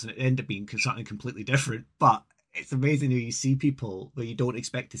it was, and it ended up being something completely different. But it's amazing how you see people where you don't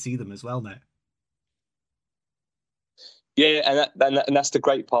expect to see them as well now. Yeah, and that's the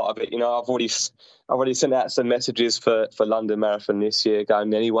great part of it. You know, I've already sent out some messages for London Marathon this year,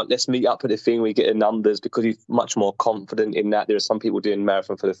 going, anyone, let's meet up at the thing. We get the numbers because you're much more confident in that. There are some people doing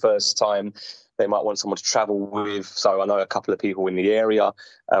marathon for the first time. They might want someone to travel with. So I know a couple of people in the area.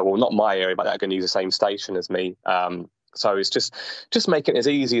 Well, not my area, but they're going to use the same station as me. So it's just making it as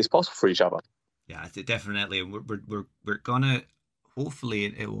easy as possible for each other. Yeah, definitely. And we're gonna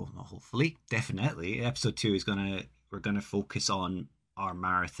hopefully not hopefully, definitely. Episode 2 is we're gonna focus on our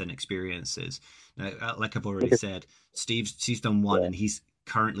marathon experiences. Now, like I've already said, Steve's done one, and he's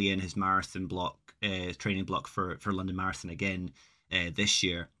currently in his marathon block, training block for London Marathon again this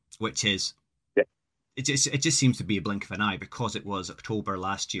year, which is it just seems to be a blink of an eye because it was October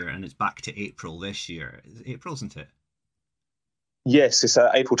last year and it's back to April this year. It's April, isn't it? Yes, it's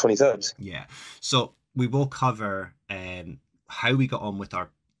April 23rd. Yeah. So we will cover how we got on with our.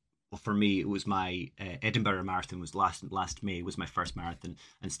 Well, for me, it was my Edinburgh Marathon was last May was my first marathon,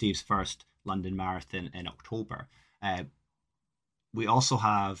 and Steve's first London Marathon in October. We also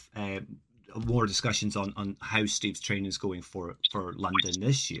have more discussions on how Steve's training is going for London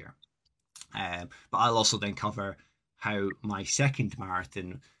this year. But I'll also then cover how my second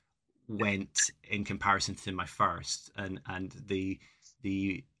marathon went in comparison to my first, and the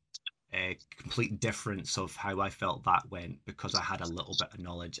complete difference of how I felt that went, because I had a little bit of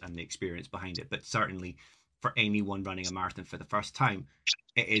knowledge and the experience behind it. But certainly for anyone running a marathon for the first time,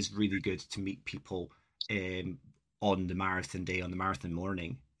 it is really good to meet people on the marathon day, on the marathon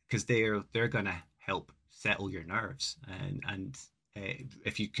morning, because they're going to help settle your nerves. And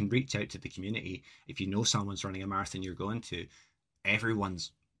if you can reach out to the community, if you know someone's running a marathon you're going to,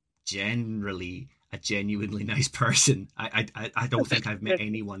 everyone's generally a genuinely nice person. I don't think I've met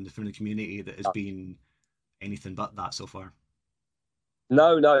anyone from the community that has been anything but that so far.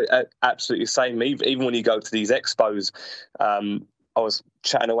 No, absolutely same. Even when you go to these expos, I was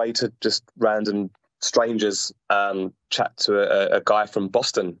chatting away to just random strangers, chat to a guy from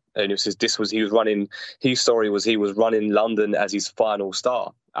Boston, and he was running. His story was he was running London as his final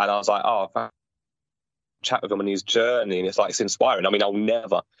start, and I was like, I chat with him on his journey, and it's inspiring. I mean, I'll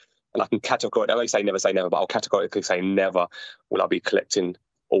never. And I can categorically, I always say never, but I'll categorically say never will I be collecting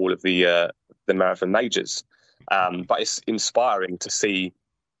all of the marathon majors. But it's inspiring to see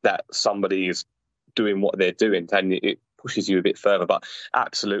that somebody is doing what they're doing, and it pushes you a bit further. But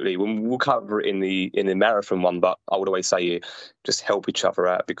absolutely, we'll cover it in the marathon one. But I would always say just help each other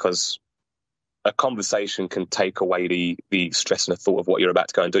out, because a conversation can take away the stress and the thought of what you're about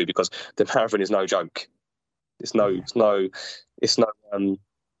to go and do, because the marathon is no joke. It's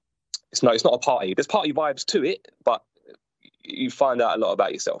not a party. There's party vibes to it, but you find out a lot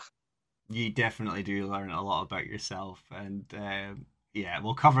about yourself. You definitely do learn a lot about yourself, and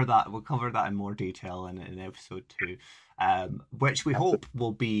we'll cover that. We'll cover that in more detail in episode 2, which we hope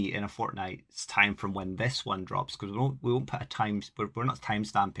will be in a fortnight's time from when this one drops, because we won't put a time. We're not time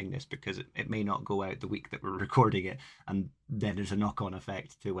stamping this because it may not go out the week that we're recording it, and then there's a knock-on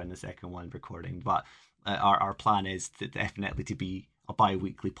effect to when the second one recording. But our plan is definitely to be a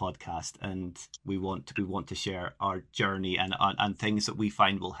bi-weekly podcast, and we want to share our journey and things that we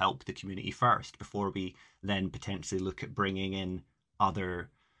find will help the community first, before we then potentially look at bringing in other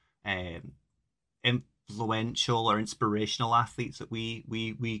influential or inspirational athletes that we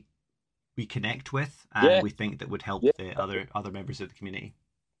connect with, and we think that would help the other members of the community.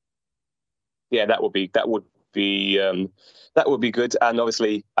 Yeah, that would be good, and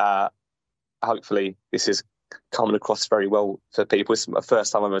obviously hopefully this is coming across very well for people. It's the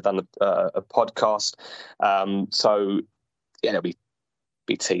first time I've ever done a podcast, so there'll be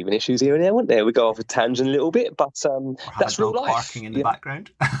teething issues here and there, won't there? We go off a tangent a little bit, but that's real life. Barking in the background.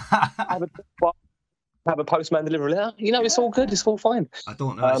 have a postman deliver a letter. You know, it's all good. It's all fine. I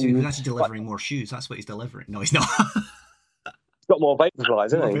don't know. He's actually delivering more shoes. That's what he's delivering. No, he's not. He's got more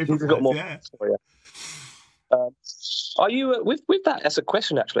vaporflies, hasn't he? He's got more. Yeah. Are you with that? That's a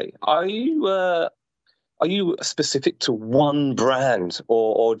question, actually. Are you specific to one brand,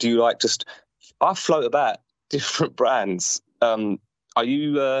 or do you just? I float about different brands. Are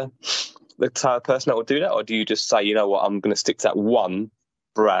you the type of person that would do that, or do you just say, you know what, I'm going to stick to that one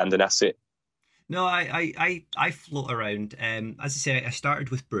brand and that's it? No, I float around. As I say, I started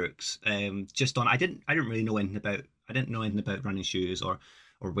with Brooks. I didn't really know anything about running shoes or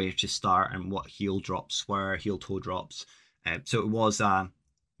where to start and what heel toe drops. So it was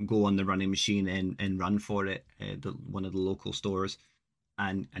go on the running machine and run for it, one of the local stores,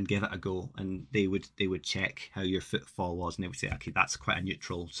 and give it a go. And they would check how your footfall was, and they would say, okay, that's quite a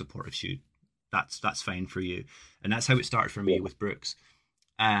neutral, supportive shoe. that's fine for you. And that's how it started for me with Brooks.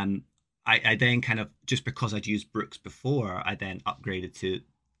 I then kind of, just because I'd used Brooks before, I then upgraded to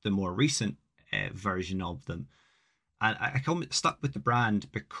the more recent version of them. And I stuck with the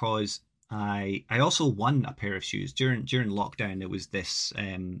brand because I also won a pair of shoes during lockdown. There was this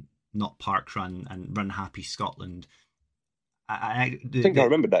Not Park Run and Run Happy Scotland. I think I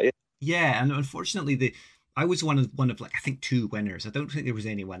remember that. Yeah, and unfortunately, I was one of like, I think, 2 winners. I don't think there was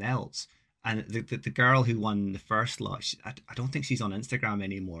anyone else. And the girl who won the first lot, I don't think she's on Instagram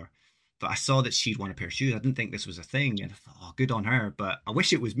anymore. But I saw that she'd won a pair of shoes. I didn't think this was a thing, and I thought, oh, good on her. But I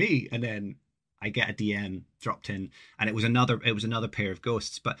wish it was me. And then I get a DM dropped in, and it was another pair of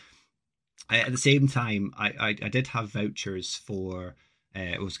Ghosts. But at the same time, I did have vouchers for.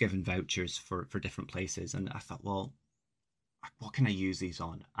 I was given vouchers for different places, and I thought, well, what can I use these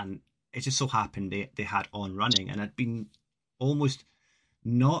on? And it just so happened they had On Running, and I'd been almost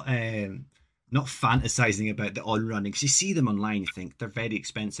not fantasizing about the On Running, because you see them online, you think they're very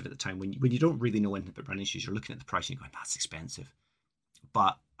expensive at the time. When you don't really know anything about running shoes, you're looking at the price and you're going, that's expensive.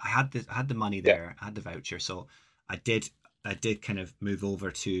 But I had the money there, I had the voucher, so I did kind of move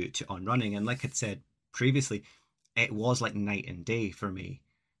over to On Running. And like I'd said previously, it was like night and day for me.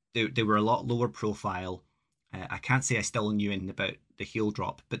 They were a lot lower profile. I can't say I still knew anything about the heel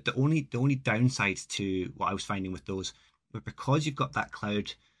drop, but the only downsides to what I was finding with those were, because you've got that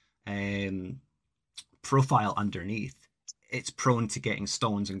cloud profile underneath, it's prone to getting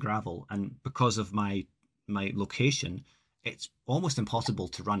stones and gravel. And because of my location, it's almost impossible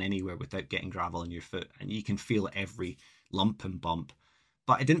to run anywhere without getting gravel on your foot, and you can feel every lump and bump.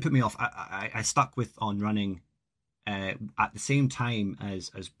 But it didn't put me off. I stuck with On Running at the same time as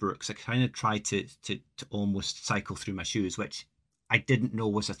Brooks. I kind of tried to almost cycle through my shoes, which I didn't know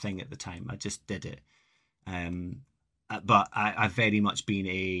was a thing at the time. I just did it. But I've very much been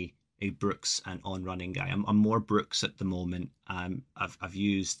a Brooks and On Running guy. I'm more Brooks at the moment. I've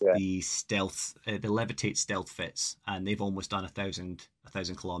used the Stealth, the Levitate Stealth Fits, and they've almost done 1,000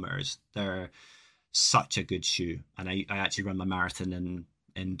 kilometers. They're such a good shoe, and I actually run my marathon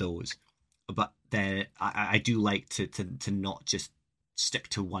in those. But then I do like to not just stick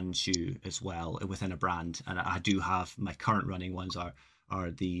to one shoe as well within a brand. And I do have, my current running ones are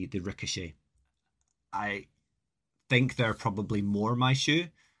the Ricochet. I think they're probably more my shoe,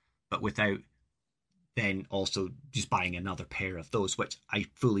 but without then also just buying another pair of those, which I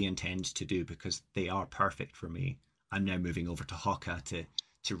fully intend to do because they are perfect for me. I'm now moving over to Hoka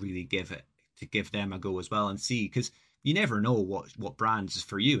to really give them a go as well and see, because you never know what brands is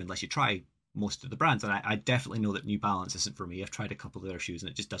for you unless you try most of the brands. And I definitely know that New Balance isn't for me. I've tried a couple of their shoes and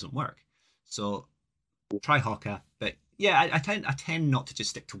it just doesn't work. So try Hoka. But yeah, I tend not to just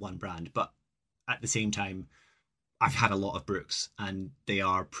stick to one brand, but at the same time, I've had a lot of Brooks and they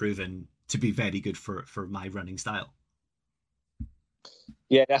are proven to be very good for my running style.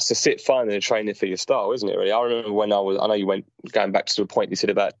 Yeah, that's to sit finding and training for your style, isn't it, really? I remember when I know you went, going back to the point you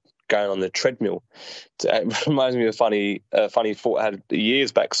said about going on the treadmill. It reminds me of a funny thought I had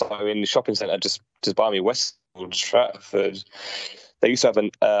years back. So in the shopping centre just by me, Westfield, Stratford, they used to have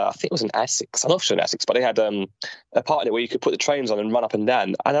I think it was an Asics. I'm not sure an Asics, but they had a part in it where you could put the trains on and run up and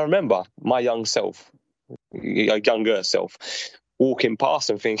down. And I remember my younger self, walking past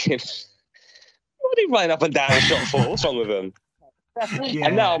and thinking, what are they running up and down the shop for? What's wrong with them? Yeah,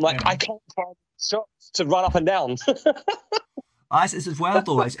 and now I'm like, I can't find shops to run up and down. As well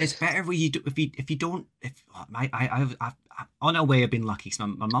though, it's better when you do, if you don't. I've on a way I've been lucky. So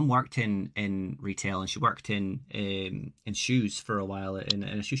my mum worked in retail and she worked in shoes for a while in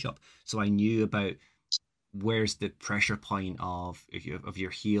a shoe shop. So I knew about where's the pressure point of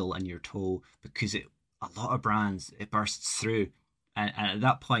your heel and your toe, because a lot of brands it bursts through, and at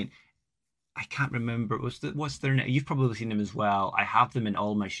that point I can't remember what's their name. You've probably seen them as well. I have them in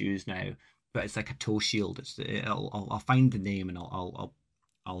all my shoes now. But it's like a toe shield. I'll find the name and I'll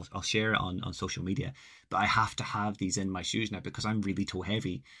share it on social media. But I have to have these in my shoes now because I'm really toe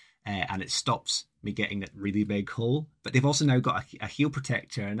heavy, and it stops me getting that really big hole. But they've also now got a heel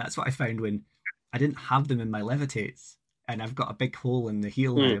protector, and that's what I found when I didn't have them in my Levitates, and I've got a big hole in the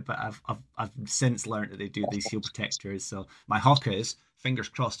heel now. But I've since learned that they do these heel protectors. So my Hokas, fingers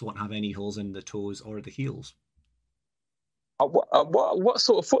crossed, won't have any holes in the toes or the heels. What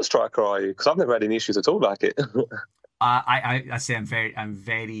sort of foot striker are you? Because I've never had any issues at all like it. I say I'm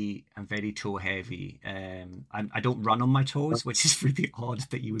very toe heavy. I don't run on my toes, which is really odd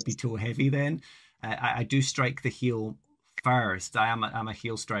that you would be toe heavy then. I do strike the heel first. I'm a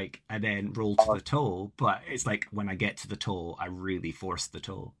heel strike and then roll to the toe. But it's like when I get to the toe, I really force the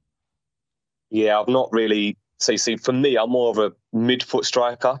toe. Yeah, I've not really. So you see, for me, I'm more of a mid-foot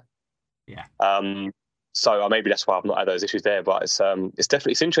striker. Yeah. So maybe that's why I've not had those issues there. But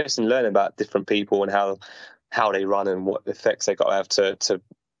it's interesting learning about different people and how they run and what effects they got to have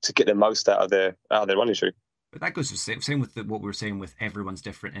to get the most out of their running shoe. But that goes the same with what we were saying with everyone's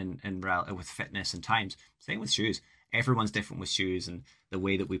different with fitness and times. Same with shoes. Everyone's different with shoes and the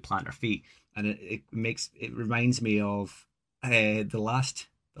way that we plant our feet. And it reminds me of the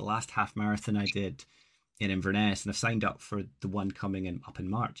last half marathon I did in Inverness, and I've signed up for the one coming up in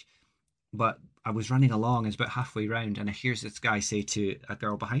March. But I was running along, I was about halfway round, and I hear this guy say to a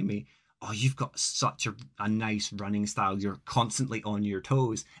girl behind me, "Oh, you've got such a nice running style. You're constantly on your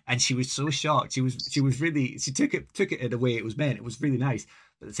toes." And she was so shocked. She took it in the way it was meant. It was really nice.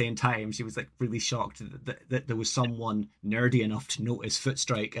 But at the same time, she was like really shocked that there was someone nerdy enough to notice foot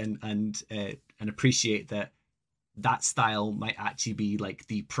strike and appreciate that style might actually be like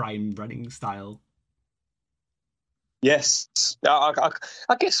the prime running style. Yes,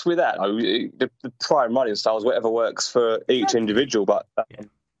 I guess with that, the prime running style is whatever works for each individual. But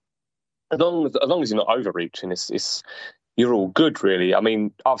as long as you're not overreaching, it's you're all good, really. I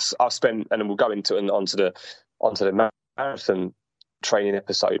mean, I've spent, and we'll go into and onto the marathon training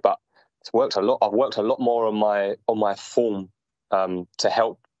episode, but it's worked a lot. I've worked a lot more on my form to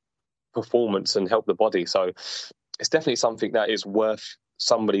help performance and help the body. So it's definitely something that is worth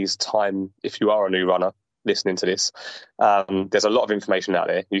somebody's time if you are a new runner listening to this. There's a lot of information out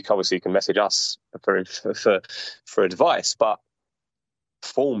there. You can message us for advice, but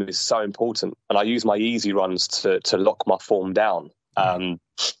form is so important, and I use my easy runs to lock my form down.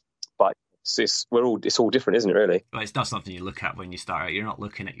 But it's all different, isn't it? Really, well, it's not something you look at when you start out. You're not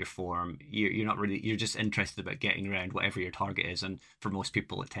looking at your form. You're not really. You're just interested about getting around whatever your target is, and for most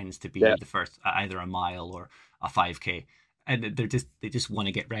people, it tends to be the first either a mile or a 5K. And they just want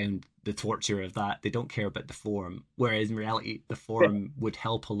to get round the torture of that. They don't care about the form. Whereas in reality, the form would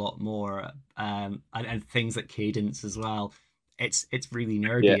help a lot more. And things like cadence as well. It's really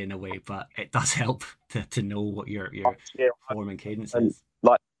nerdy in a way, but it does help to know what your form and cadence is.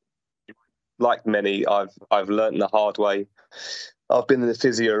 Like many, I've learned the hard way. I've been in the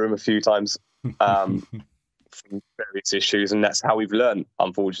physio room a few times from various issues, and that's how we've learned.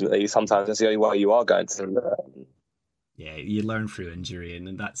 Unfortunately, sometimes that's the only way you are going to learn. Yeah, you learn through injury,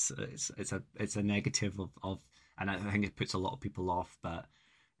 and that's it's a negative of, and I think it puts a lot of people off. But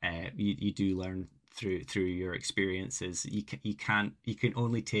you do learn through your experiences. You can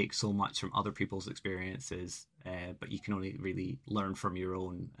only take so much from other people's experiences, but you can only really learn from your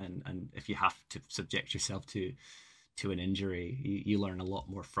own. And if you have to subject yourself to an injury, you learn a lot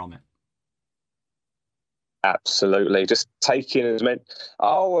more from it. Absolutely. Just I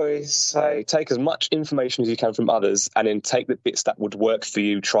always say, take as much information as you can from others, and then take the bits that would work for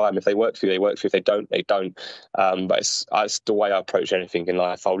you. Try them. If they work for you, they work for you. If they don't, they don't. But it's the way I approach anything in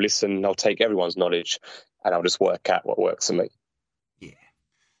life. I'll listen. I'll take everyone's knowledge, and I'll just work out what works for me. Yeah.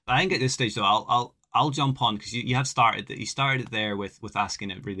 I think at this stage, though, I'll jump on, because you have started that. You started there with asking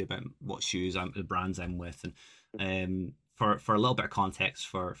it really about what shoes the brands I'm with, and for a little bit of context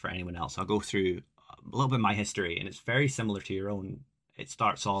for anyone else, I'll go through a little bit of my history, and it's very similar to your own. It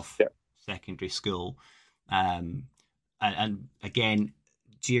starts off secondary school, and again,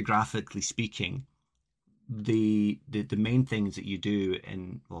 geographically speaking, the main things that you do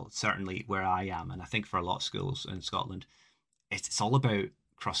certainly where I am, and I think for a lot of schools in Scotland, it's all about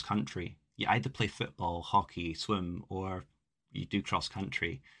cross country. You either play football, hockey, swim, or you do cross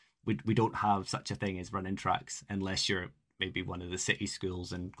country. We don't have such a thing as running tracks unless you're maybe one of the city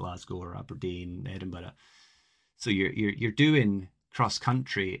schools in Glasgow or Aberdeen, Edinburgh. So you're doing cross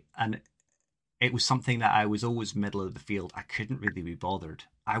country, and it was something that I was always middle of the field. I couldn't really be bothered.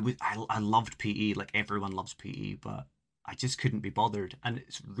 I loved PE, like everyone loves PE, but I just couldn't be bothered. And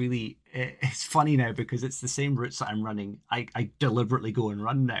it's funny now, because it's the same routes that I'm running. I deliberately go and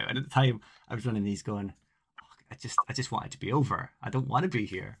run now, and at the time I was running these going, I just want it to be over. I don't want to be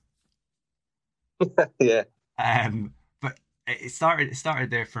here. Yeah. But it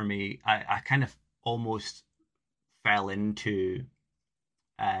started there for me. I kind of almost fell into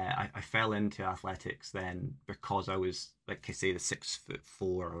I fell into athletics then, because I was, like I say, the 6'4",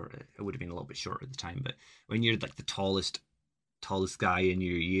 or it would have been a little bit shorter at the time. But when you're like the tallest guy in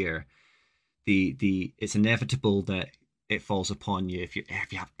your year, it's inevitable that it falls upon you, if you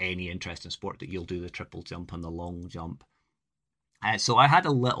have any interest in sport, that you'll do the triple jump and the long jump. So I had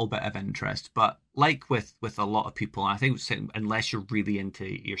a little bit of interest, but like with a lot of people, I think unless you're really into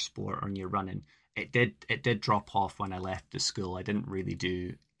your sport or your running, it did drop off when I left the school. I didn't really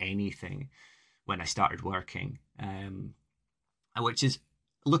do anything when I started working, which is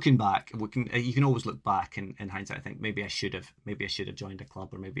looking back, you can always look back in hindsight. I think maybe I should have joined a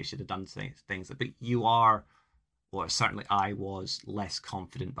club, or maybe I should have done things. But you are, well, certainly I was less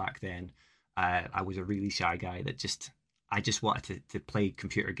confident back then. I was a really shy guy that I just wanted to play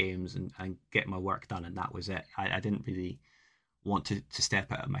computer games and get my work done, and that was it. I didn't really want to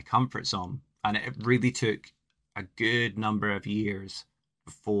step out of my comfort zone, and it really took a good number of years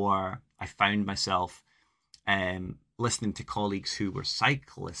before I found myself listening to colleagues who were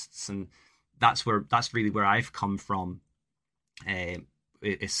cyclists, and that's really where I've come from.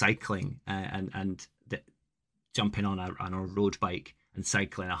 Is cycling and jumping on a road bike and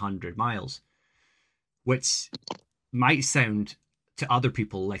cycling 100 miles, which might sound to other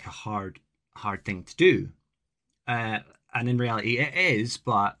people like a hard thing to do, and in reality it is.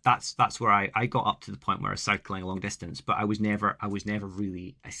 But that's where I got up to the point where I was cycling a long distance, but I was never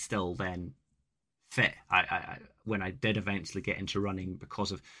really, I still then fit. I when I did eventually get into running,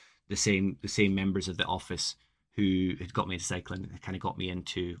 because of the same members of the office who had got me into cycling, it kind of got me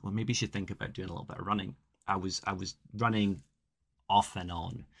into, well, maybe you should think about doing a little bit of running. I was running off and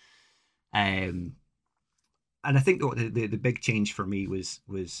on, and I think the big change for me was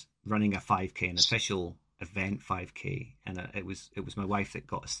running a 5K, an official event 5K, and it was my wife that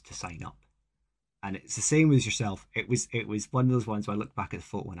got us to sign up. And it's the same as yourself. It was one of those ones where I look back at the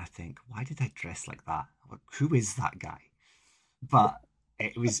photo and I think, why did I dress like that? Like, who is that guy? But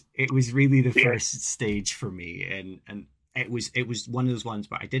it was really the first stage for me, and it was one of those ones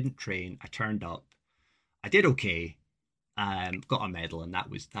where I didn't train. I turned up, I did okay, got a medal, and that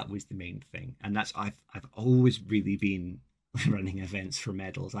was the main thing. And that's I've always really been running events for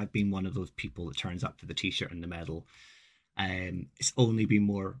medals. I've been one of those people that turns up for the t-shirt and the medal. It's only been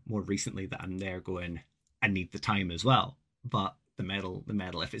more recently that I'm there going, I need the time as well. But the medal,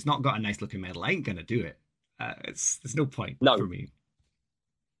 if it's not got a nice looking medal, I ain't gonna do it. There's no point for me.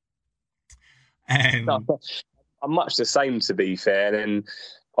 No, I'm much the same, to be fair. And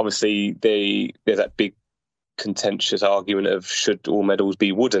obviously there's that big contentious argument of should all medals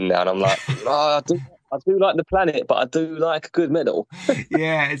be wooden now, and I'm like, I do like the planet, but I do like a good medal.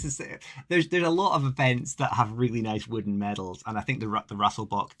 Yeah, it's just, there's a lot of events that have really nice wooden medals, and I think the Russell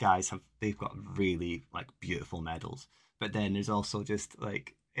Bock guys they've got really like beautiful medals. But then there's also just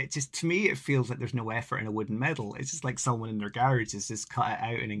like, it just, to me, it feels like there's no effort in a wooden medal. It's just like someone in their garage has just cut it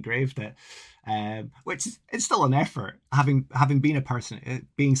out and engraved it, which is, it's still an effort. Having been a person,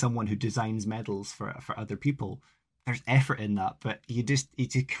 being someone who designs medals for other people, there's effort in that. But you just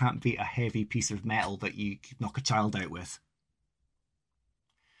can't beat a heavy piece of metal that you could knock a child out with.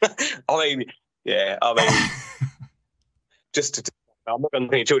 I mean, just to. I'm not going to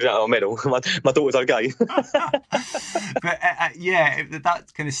bring children out of a medal. My daughter's okay. But yeah,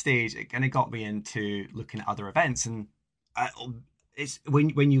 that kind of stage, it kind of got me into looking at other events. And it's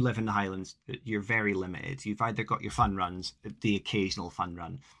when you live in the Highlands, you're very limited. You've either got your fun runs, the occasional fun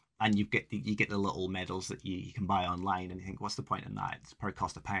run, and you get the little medals that you can buy online. And you think, what's the point in that? It's probably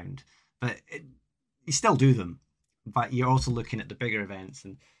cost £1. But you still do them. But you're also looking at the bigger events.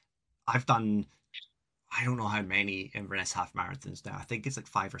 And I've done, I don't know how many Inverness half marathons now. I think it's like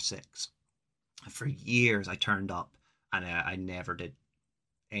 5 or 6. For years, I turned up and I never did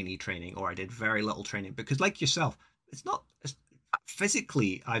any training, or I did very little training, because, like yourself, it's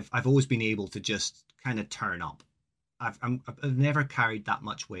physically. I've always been able to just kind of turn up. I've never carried that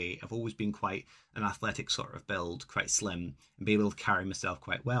much weight. I've always been quite an athletic sort of build, quite slim, and be able to carry myself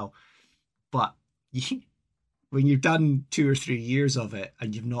quite well. But when you've done 2 or 3 years of it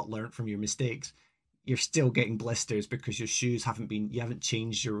and you've not learned from your mistakes, you're still getting blisters because your shoes you haven't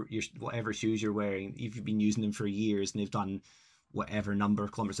changed your whatever shoes you're wearing. You've been using them for years and they've done whatever number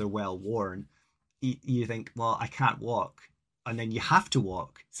of kilometers, are well worn. You think, well, I can't walk, and then you have to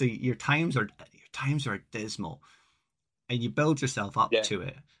walk. So your times are dismal, and you build yourself up to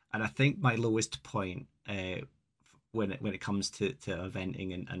it. And I think my lowest point when it comes to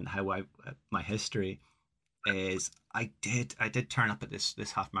eventing and how my history is, I did turn up at this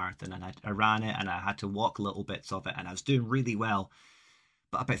half marathon, and I ran it, and I had to walk little bits of it, and I was doing really well.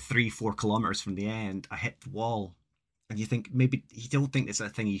 But about 3-4 kilometers from the end, I hit the wall, and you think, maybe you don't think it's a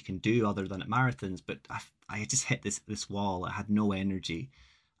thing you can do other than at marathons, but I just hit this wall. I had no energy,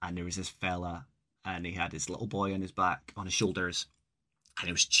 and there was this fella, and he had his little boy on his back, on his shoulders,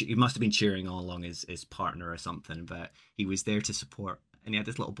 and he must have been cheering all along his partner or something, but he was there to support. And he had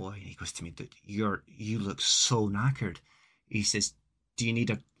this little boy, and he goes to me, "Dude, you look so knackered." He says, "Do you need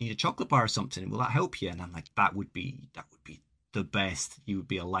a chocolate bar or something? Will that help you?" And I'm like, that would be the best. You would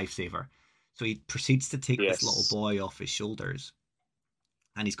be a lifesaver. So he proceeds to take this little boy off his shoulders,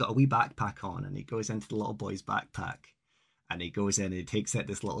 and he's got a wee backpack on, and he goes into the little boy's backpack, And he goes in and he takes out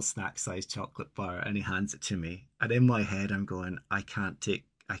this little snack-sized chocolate bar and he hands it to me. And in my head, I'm going, I can't take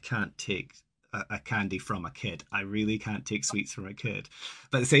a candy from a kid. I really can't take sweets from a kid.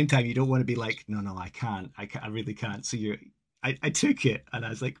 But at the same time, you don't want to be like, no, I can't. I really can't. So I took it and I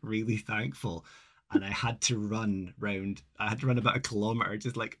was like really thankful. And I had to run about a kilometer,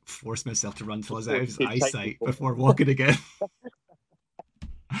 just like force myself to run till I was out of his eyesight before walking again.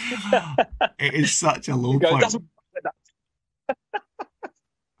 It is such a low point.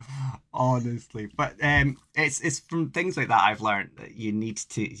 Honestly, but it's from things like that I've learned that you need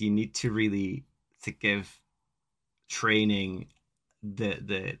to really to give training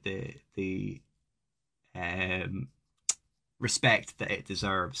the respect that it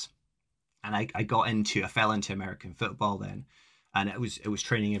deserves. And I fell into American football then, and it was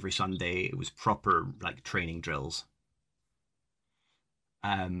training every Sunday. It was proper like training drills.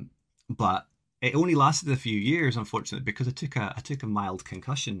 But it only lasted a few years, unfortunately, because I took a mild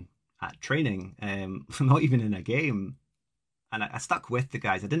concussion at training, not even in a game, and I stuck with the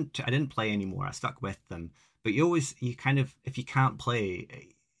guys. I didn't play anymore. I stuck with them. But you kind of, if you can't play,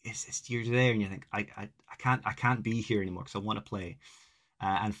 you're there and you think I can't be here anymore because I want to play.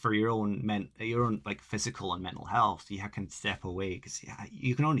 And for your own like physical and mental health, you can step away because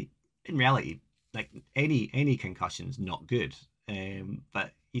you can only, in reality, like any concussion is not good.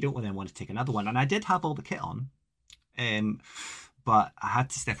 But you don't then want to take another one. And I did have all the kit on, but I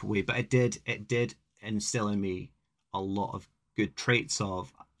had to step away. But it did instill in me a lot of good traits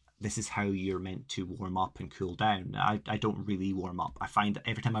of this is how you're meant to warm up and cool down. I don't really warm up. I find that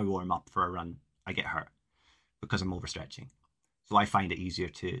every time I warm up for a run, I get hurt because I'm overstretching. So I find it easier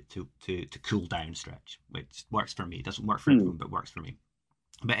to cool down stretch, which works for me. It doesn't work for everyone, but works for me.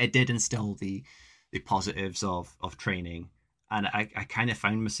 But it did instill the positives of training. And I kind of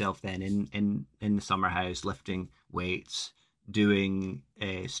found myself then in the summer house lifting weights, doing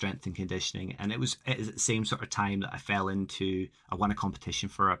strength and conditioning. And it was at the same sort of time that I won a competition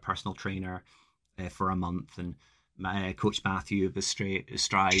for a personal trainer for a month. And my coach Matthew of the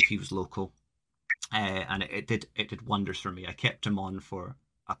Strive, he was local. And it did wonders for me. I kept him on for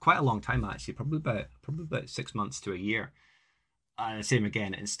quite a long time, actually, probably about 6 months to a year. And same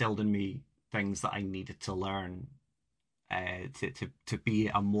again, it instilled in me things that I needed to learn to be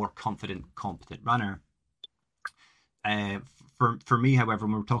a more confident, competent runner. For me, however,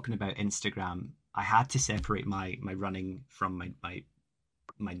 when we're talking about Instagram, I had to separate my running from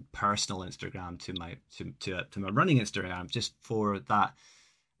my personal Instagram to my running Instagram, just for that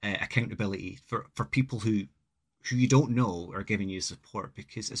accountability for people who you don't know are giving you support.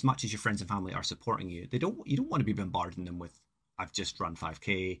 Because as much as your friends and family are supporting you, you don't want to be bombarding them with, I've just run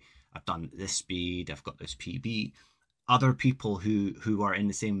 5K, I've done this speed, I've got this PB. Other people who are in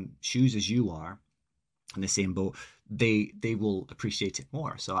the same shoes as you are, in the same boat, they will appreciate it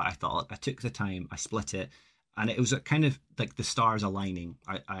more. So I thought, I took the time, I split it, and it was kind of like the stars aligning.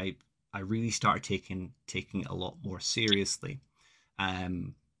 I really started taking it a lot more seriously.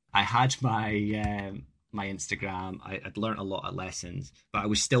 I had my Instagram. I'd learned a lot of lessons, but I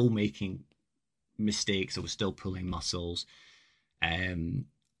was still making mistakes. I was still pulling muscles.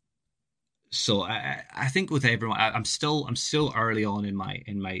 So I think with everyone, I'm still early on in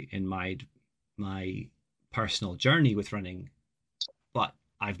my personal journey with running, but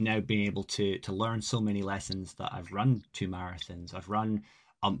I've now been able to learn so many lessons that I've run 2 marathons. I've run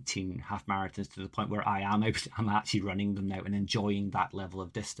umpteen half marathons to the point where I'm actually running them now and enjoying that level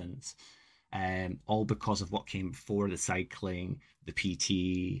of distance. All because of what came before: the cycling, the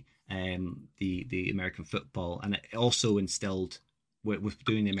PT, the American football, and it also instilled with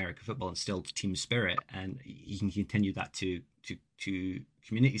doing the American football instilled team spirit, and you can continue that to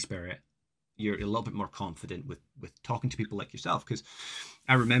community spirit. You're a little bit more confident with talking to people like yourself. Because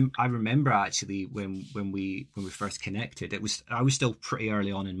I remember actually when we first connected, I was still pretty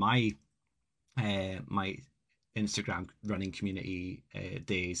early on in my my Instagram running community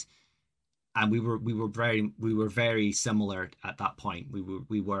days, and we were very similar at that point.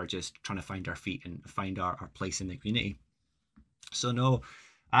 We were just trying to find our feet and find our place in the community. So no,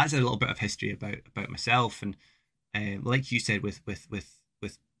 that's a little bit of history about myself. And like you said, with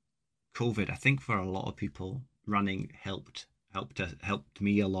COVID, I think for a lot of people, running helped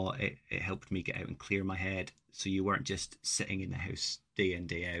me a lot. It helped me get out and clear my head, so you weren't just sitting in the house day in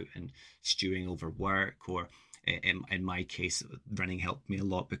day out and stewing over work. Or in my case, running helped me a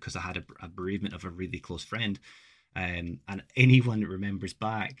lot because I had a bereavement of a really close friend. And anyone that remembers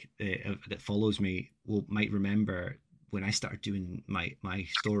back that follows me might remember when I started doing my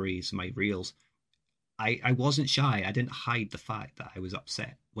stories, my reels, I wasn't shy. I didn't hide the fact that I was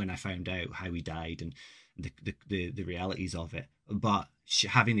upset. when I found out how he died and the realities of it. But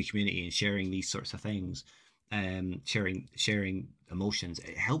having the community and sharing these sorts of things, sharing emotions,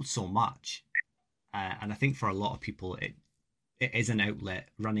 it helped so much. And I think for a lot of people, it is an outlet.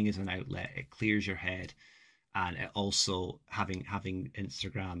 Running is an outlet. It clears your head, and it also having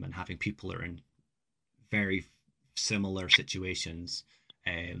Instagram and having people that are in very similar situations,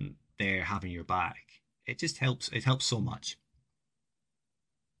 they're having your back. It just helps. It helps so much.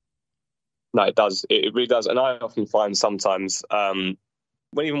 No, it does. It really does. And I often find sometimes, even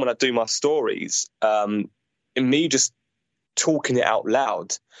when I do my stories, in me just talking it out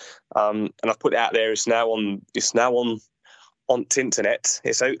loud, and I've put it out there. It's now on the internet.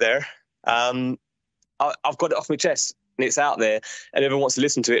 It's out there. I've got it off my chest, and it's out there, and everyone wants to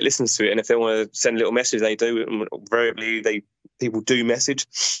listen to it, listens to it, and if they want to send a little message, they do. And invariably, people do message.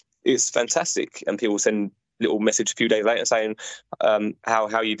 It's fantastic, and people send little message a few days later saying, how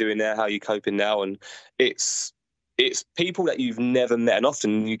are you doing now? How are you coping now? And it's people that you've never met, and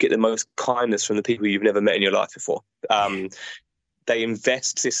often you get the most kindness from the people you've never met in your life before. They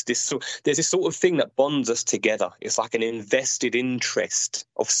invest there's this sort of thing that bonds us together. It's like an invested interest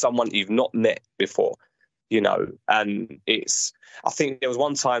of someone you've not met before, and I think there was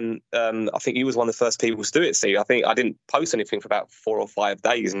one time, I think you was one of the first people to do it. See, I think I didn't post anything for about 4 or 5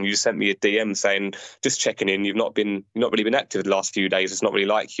 days, and you just sent me a DM saying, just checking in. You've not really been active the last few days. It's not really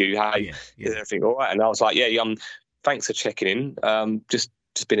like you. Hey, is everything all right? And I was like, thanks for checking in. Just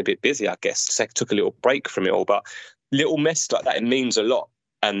been a bit busy, I guess. So I took a little break from it all, but little mess like that, it means a lot.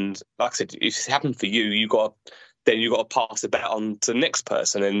 And like I said, if it's happened for you, you got to pass it back on to the next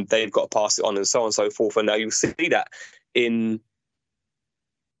person, and they've got to pass it on, and so on and so forth. And now you see that in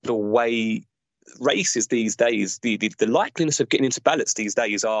the way races these days, the likeliness of getting into ballots these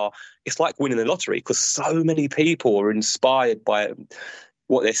days it's like winning the lottery, because so many people are inspired by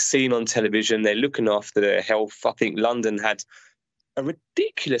what they're seeing on television. They're looking after their health. I think London had a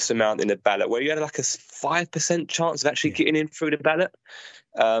ridiculous amount in the ballot, where you had like a 5% chance of actually getting in through the ballot.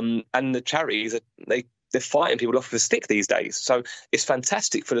 And the charities, they're fighting people off with a stick these days. So it's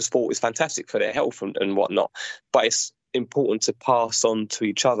fantastic for the sport. It's fantastic for their health and whatnot. But it's important to pass on to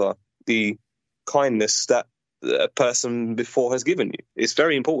each other the kindness that a person before has given you. It's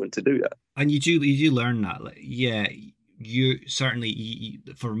very important to do that. And you do learn that. You certainly,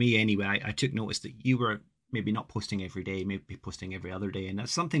 for me anyway, I took notice that you were maybe not posting every day, maybe posting every other day. And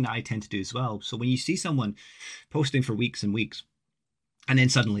that's something that I tend to do as well. So when you see someone posting for weeks and weeks, and then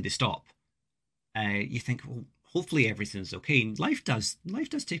suddenly they stop, you think, well, hopefully everything's okay. And life does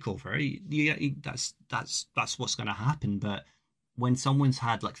take over. That's what's going to happen. But when someone's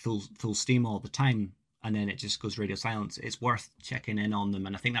had like full steam all the time, and then it just goes radio silence, it's worth checking in on them.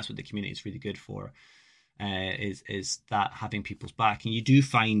 And I think that's what the community is really good for, is that having people's back. And you do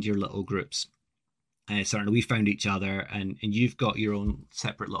find your little groups. Certainly we found each other, and you've got your own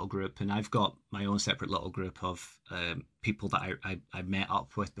separate little group, and I've got my own separate little group of people that I met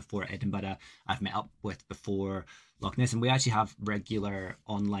up with before Edinburgh, I've met up with before Loch Ness, and we actually have regular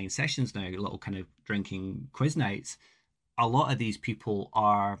online sessions now, little kind of drinking quiz nights. A lot of these people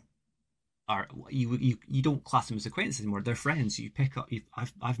are you don't class them as acquaintances anymore. They're friends. You pick up.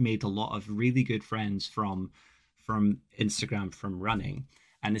 I've made a lot of really good friends from Instagram, from running.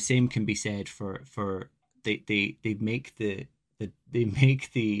 And the same can be said for they make the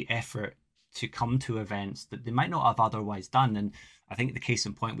effort to come to events that they might not have otherwise done. And I think the case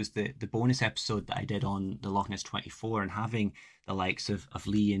in point was the bonus episode that I did on the Loch Ness 24, and having the likes of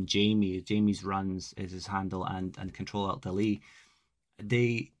Lee and Jamie. Jamie's runs is his handle, and Control Alt Lee.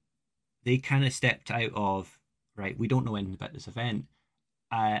 They kind of stepped out of, right, we don't know anything about this event,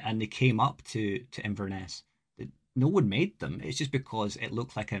 and they came up to Inverness. No one made them. It's just because it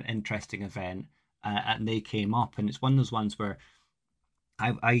looked like an interesting event, and they came up. And it's one of those ones where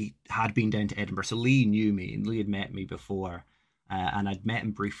I had been down to Edinburgh, so Lee knew me, and Lee had met me before, and I'd met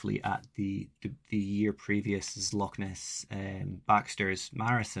him briefly at the year previous Loch Ness Baxter's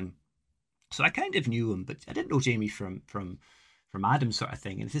Marathon. So I kind of knew him, but I didn't know Jamie from Adam, sort of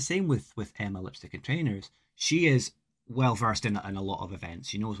thing. And it's the same with Emma Lipstick and Trainers. She is well versed in a lot of events.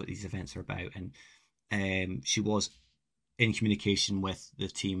 She knows what these events are about, and she was in communication with the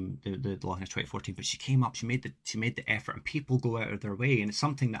team, the Loch Ness 2014. But she came up, she made the effort, and people go out of their way, and it's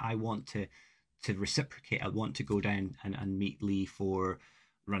something that I want to reciprocate. I want to go down and meet Lee for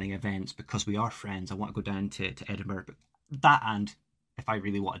running events, because we are friends. I want to go down to Edinburgh, but that, and if I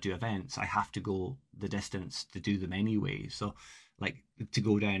really want to do events, I have to go the distance to do them anyway. So like to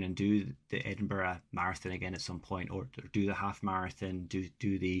go down and do the Edinburgh Marathon again at some point, or do the half marathon,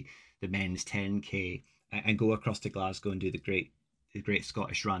 do the men's 10K, and go across to Glasgow and do the Great the Great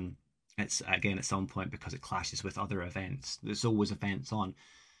Scottish Run, it's again at some point because it clashes with other events. There's always events on,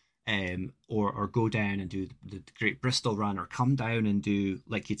 or go down and do the Great Bristol Run, or come down and do,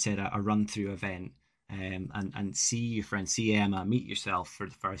 like you'd said, a run through event, and see your friend, see Emma, meet yourself for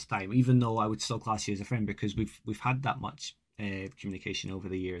the first time. Even though I would still class you as a friend because we've had that much communication over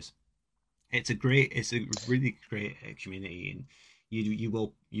the years. It's a really great community, and you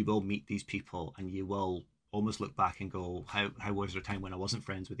will meet these people, and you will almost look back and go, how was there a time when I wasn't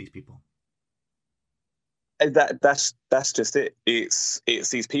friends with these people? That's just it. It's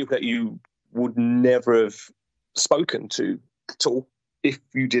these people that you would never have spoken to at all if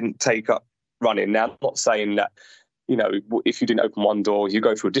you didn't take up running. Now, I'm not saying that, you know, if you didn't open one door, you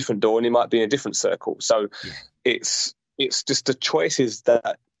go through a different door and you might be in a different circle. So it's just the choices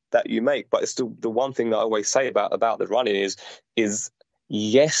that you make. But it's the one thing that I always say about the running is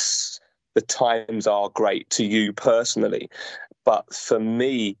yes, the times are great to you personally, but for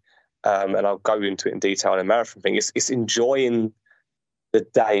me, and I'll go into it in detail in a marathon thing, it's enjoying the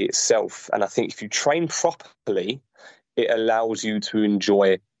day itself. And I think if you train properly, it allows you to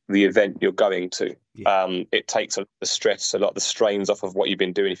enjoy the event you're going to. It takes a lot of the stress, a lot of the strains off of what you've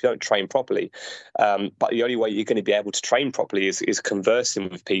been doing if you don't train properly. But the only way you're going to be able to train properly is conversing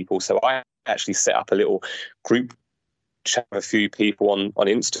with people. So I actually set up a little group chat with a few people on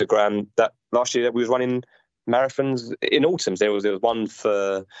Instagram that last year we was running marathons in autumns. There was one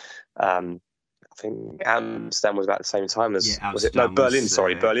for I think Amsterdam was about the same time as was it? No, Berlin.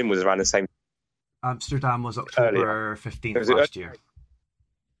 Berlin was around the same. Amsterdam was October 15th last year.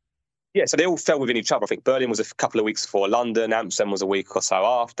 Yeah, so they all fell within each other. I think Berlin was a couple of weeks before London, Amsterdam was a week or so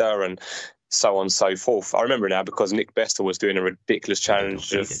after, and so on and so forth. I remember now because Nick Bester was doing a ridiculous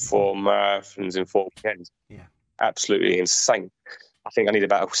challenge of 4 marathons in 4 weekends. Yeah, absolutely insane. I think I need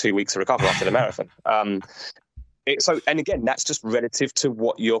about 2 weeks to recover after the marathon. And again, that's just relative to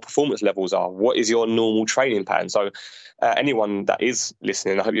what your performance levels are. What is your normal training plan? So anyone that is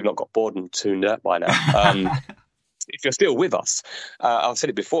listening, I hope you've not got bored and tuned out by now. If you're still with us, I've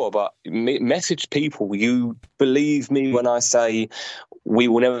said it before, but message people. You believe me when I say we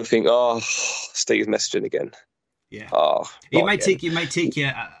will never think, oh, Steve's messaging again. Yeah. Oh, it might take you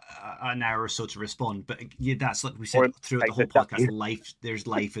an hour or so to respond, but that's like we said throughout the whole podcast. There's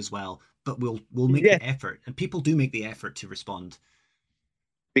life as well, but we'll make the effort, and people do make the effort to respond.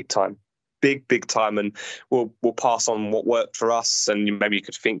 Big time. Big time, and we'll pass on what worked for us, and maybe you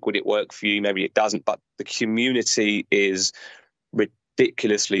could think, would it work for you? Maybe it doesn't, but the community is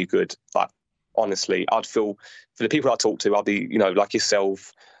ridiculously good. Like, honestly, I'd feel, for the people I talk to, I'll be, like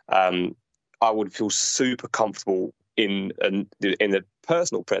yourself, I would feel super comfortable in the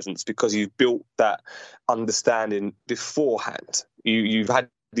personal presence because you've built that understanding beforehand. You've had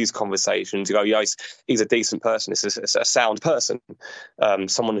these conversations, you go, yeah, he's a decent person, it's a sound person,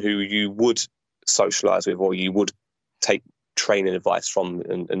 someone who you would socialise with or you would take training advice from,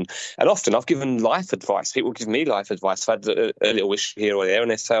 and often I've given life advice. People give me life advice. I've had a little issue here or there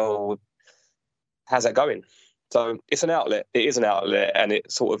and they say, oh, how's that going? So it's an outlet. It is an outlet, and it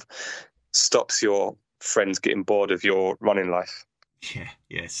sort of stops your friends getting bored of your running life.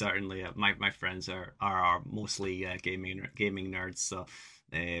 Yeah, certainly. My friends are mostly gaming nerds, so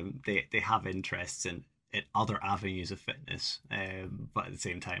they have interests in other avenues of fitness, but at the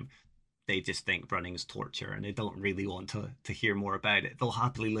same time, they just think running is torture, and they don't really want to hear more about it. They'll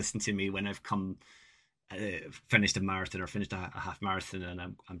happily listen to me when I've finished a marathon or finished a half marathon, and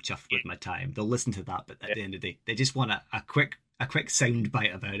I'm chuffed with my time. They'll listen to that, but at the end of the day, they just want a quick sound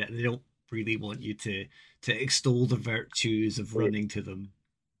bite about it. They don't really want you to extol the virtues of running to them.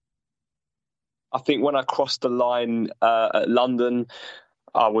 I think when I crossed the line at London,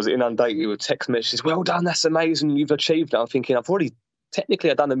 I was inundated with text messages. Well done, that's amazing, you've achieved it. I'm thinking, I've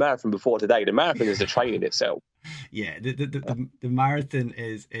done the marathon before today. The marathon is the training itself. Yeah, the marathon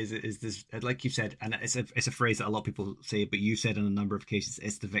is this, like you said, and it's a phrase that a lot of people say, but you said on a number of occasions,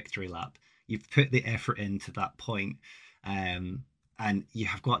 it's the victory lap. You've put the effort into that point, and you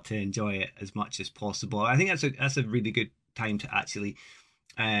have got to enjoy it as much as possible. I think that's a really good time to actually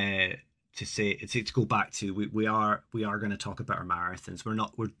to go back to we are going to talk about our marathons.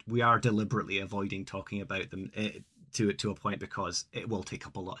 We are deliberately avoiding talking about them to a point because it will take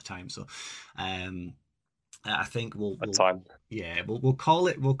up a lot of time. So I think we'll call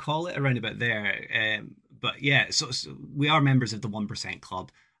it around about there. But yeah, so we are members of the 1%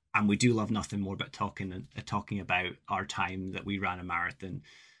 Club, and we do love nothing more but talking about our time that we ran a marathon.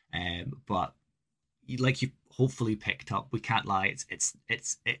 But like you hopefully picked up, we can't lie. It's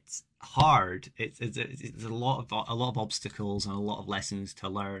hard. It's a lot of obstacles and a lot of lessons to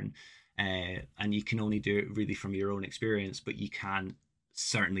learn. and you can only do it really from your own experience, but you can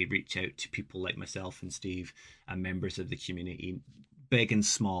certainly reach out to people like myself and Steve and members of the community, big and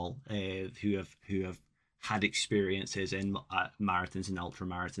small, who have had experiences in marathons and ultra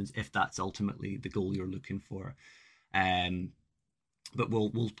marathons, if that's ultimately the goal you're looking for. But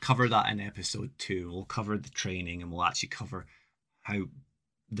we'll cover that in episode 2. We'll cover the training, and we'll actually cover how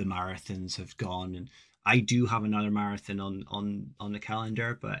the marathons have gone. And I do have another marathon on the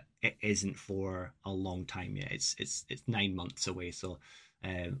calendar, but it isn't for a long time yet. It's 9 months away, so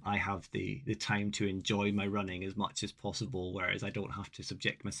I have the time to enjoy my running as much as possible, whereas I don't have to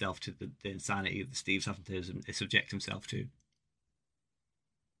subject myself to the insanity that Steve's having to subject himself to.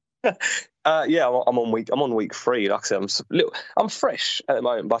 Yeah, I'm on week 3. Like I said, I'm fresh at the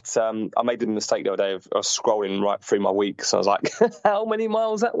moment, but I made the mistake the other day of scrolling right through my week. So I was like, how many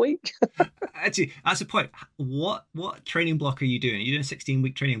miles that week? Actually, that's the point. What training block are you doing? Are you doing a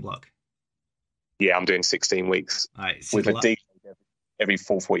 16-week training block? Yeah, I'm doing 16 weeks so with a deload every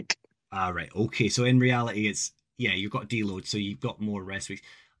 4th week. Right. Okay. So in reality, you've got deload, so you've got more rest weeks.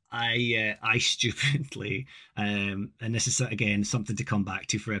 I stupidly, and this is again something to come back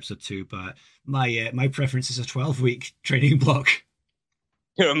to for episode 2, but my preference is a 12-week training block.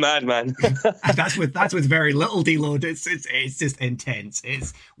 You're a madman. that's with very little deload. It's just intense.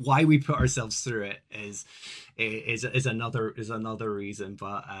 It's why we put ourselves through it is another reason.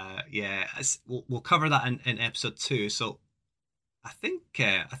 But we'll cover that in episode 2. So I think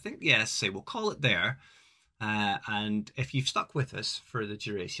let's say we'll call it there. And if you've stuck with us for the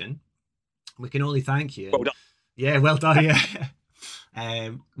duration, we can only thank you. Well done. Yeah, well done. Yeah.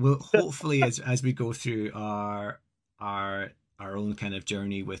 We'll hopefully as we go through our own kind of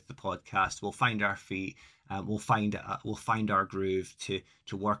journey with the podcast, we'll find our feet. We'll find our groove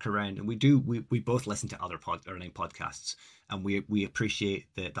to work around. And we both listen to other running podcasts, and we appreciate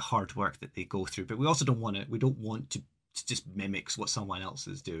the hard work that they go through. But we also don't want to just mimic what someone else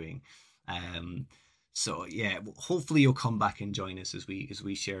is doing. So yeah, hopefully you'll come back and join us as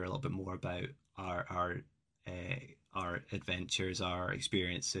we share a little bit more about our adventures, our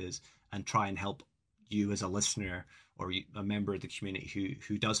experiences, and try and help you as a listener or a member of the community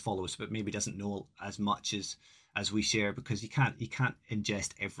who does follow us but maybe doesn't know as much as we share, because you can't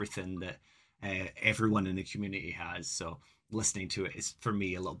ingest everything that everyone in the community has. So listening to it is, for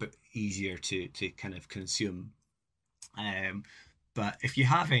me, a little bit easier to kind of consume. But if you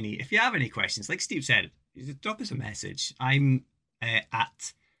have any questions, like Steve said, drop us a message. I'm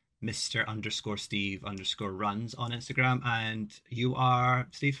at Mr_Steve_runs on Instagram, and you are,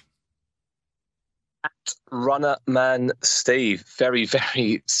 Steve? At Runnerman Steve. Very,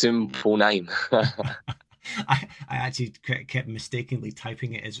 very simple name. I actually kept mistakenly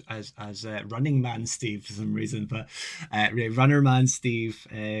typing it as Running Man Steve for some reason, but Runner Man Steve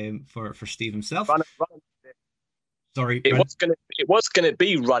for Steve himself. Runner. Sorry, it was gonna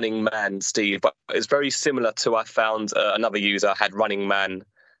be Running Man Steve, but it's very similar to, I found another user had Running Man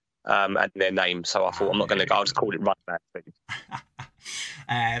and their name, so I thought I'll just call it Running Man Steve.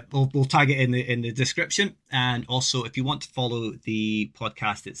 We'll tag it in the description, and also if you want to follow the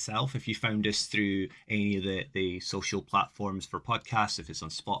podcast itself, if you found us through any of the social platforms for podcasts, if it's on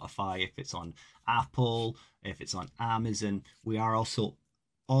Spotify, if it's on Apple, if it's on Amazon, we are also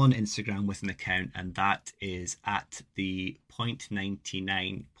on Instagram with an account, and that is at the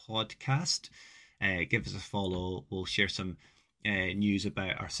Point99 podcast. Give us a follow. We'll share some news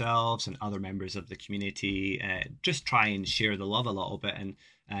about ourselves and other members of the community. Just try and share the love a little bit,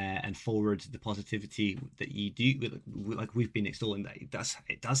 and forward the positivity that you do, like we've been extolling, that it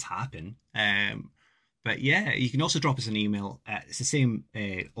does happen. But yeah, you can also drop us an email. It's the same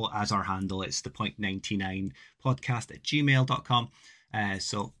as our handle. It's the Point99 podcast at gmail.com.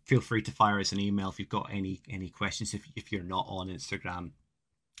 So feel free to fire us an email if you've got any questions, if you're not on Instagram,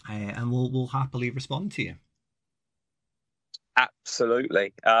 and we'll happily respond to you.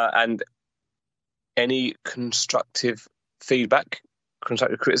 Absolutely. And any constructive feedback,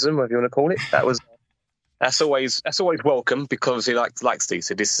 constructive criticism, whatever you want to call it, that's always welcome, because like Steve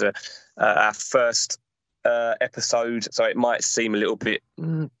said, this is our first episode, so it might seem a little bit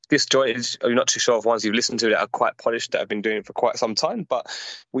disjointed. I'm not too sure of ones you've listened to that are quite polished, that have been doing it for quite some time, but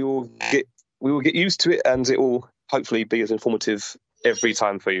we will get used to it, and it will hopefully be as informative every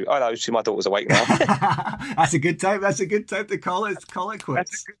time for you. Oh no, my daughter's awake now. That's a good time to call it quits.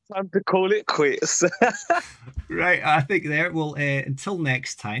 That's a good time to call it quits. Right, I think there. Well, until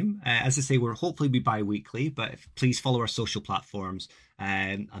next time, as I say, we'll hopefully be bi-weekly, but please follow our social platforms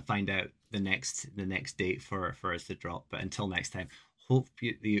and find out the next date for us to drop. But until next time, hope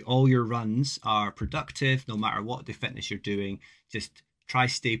all your runs are productive, no matter what the fitness you're doing. Just try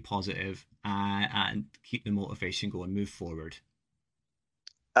stay positive, and keep the motivation going, move forward.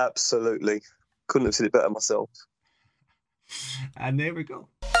 Absolutely. Couldn't have said it better myself. And there we go.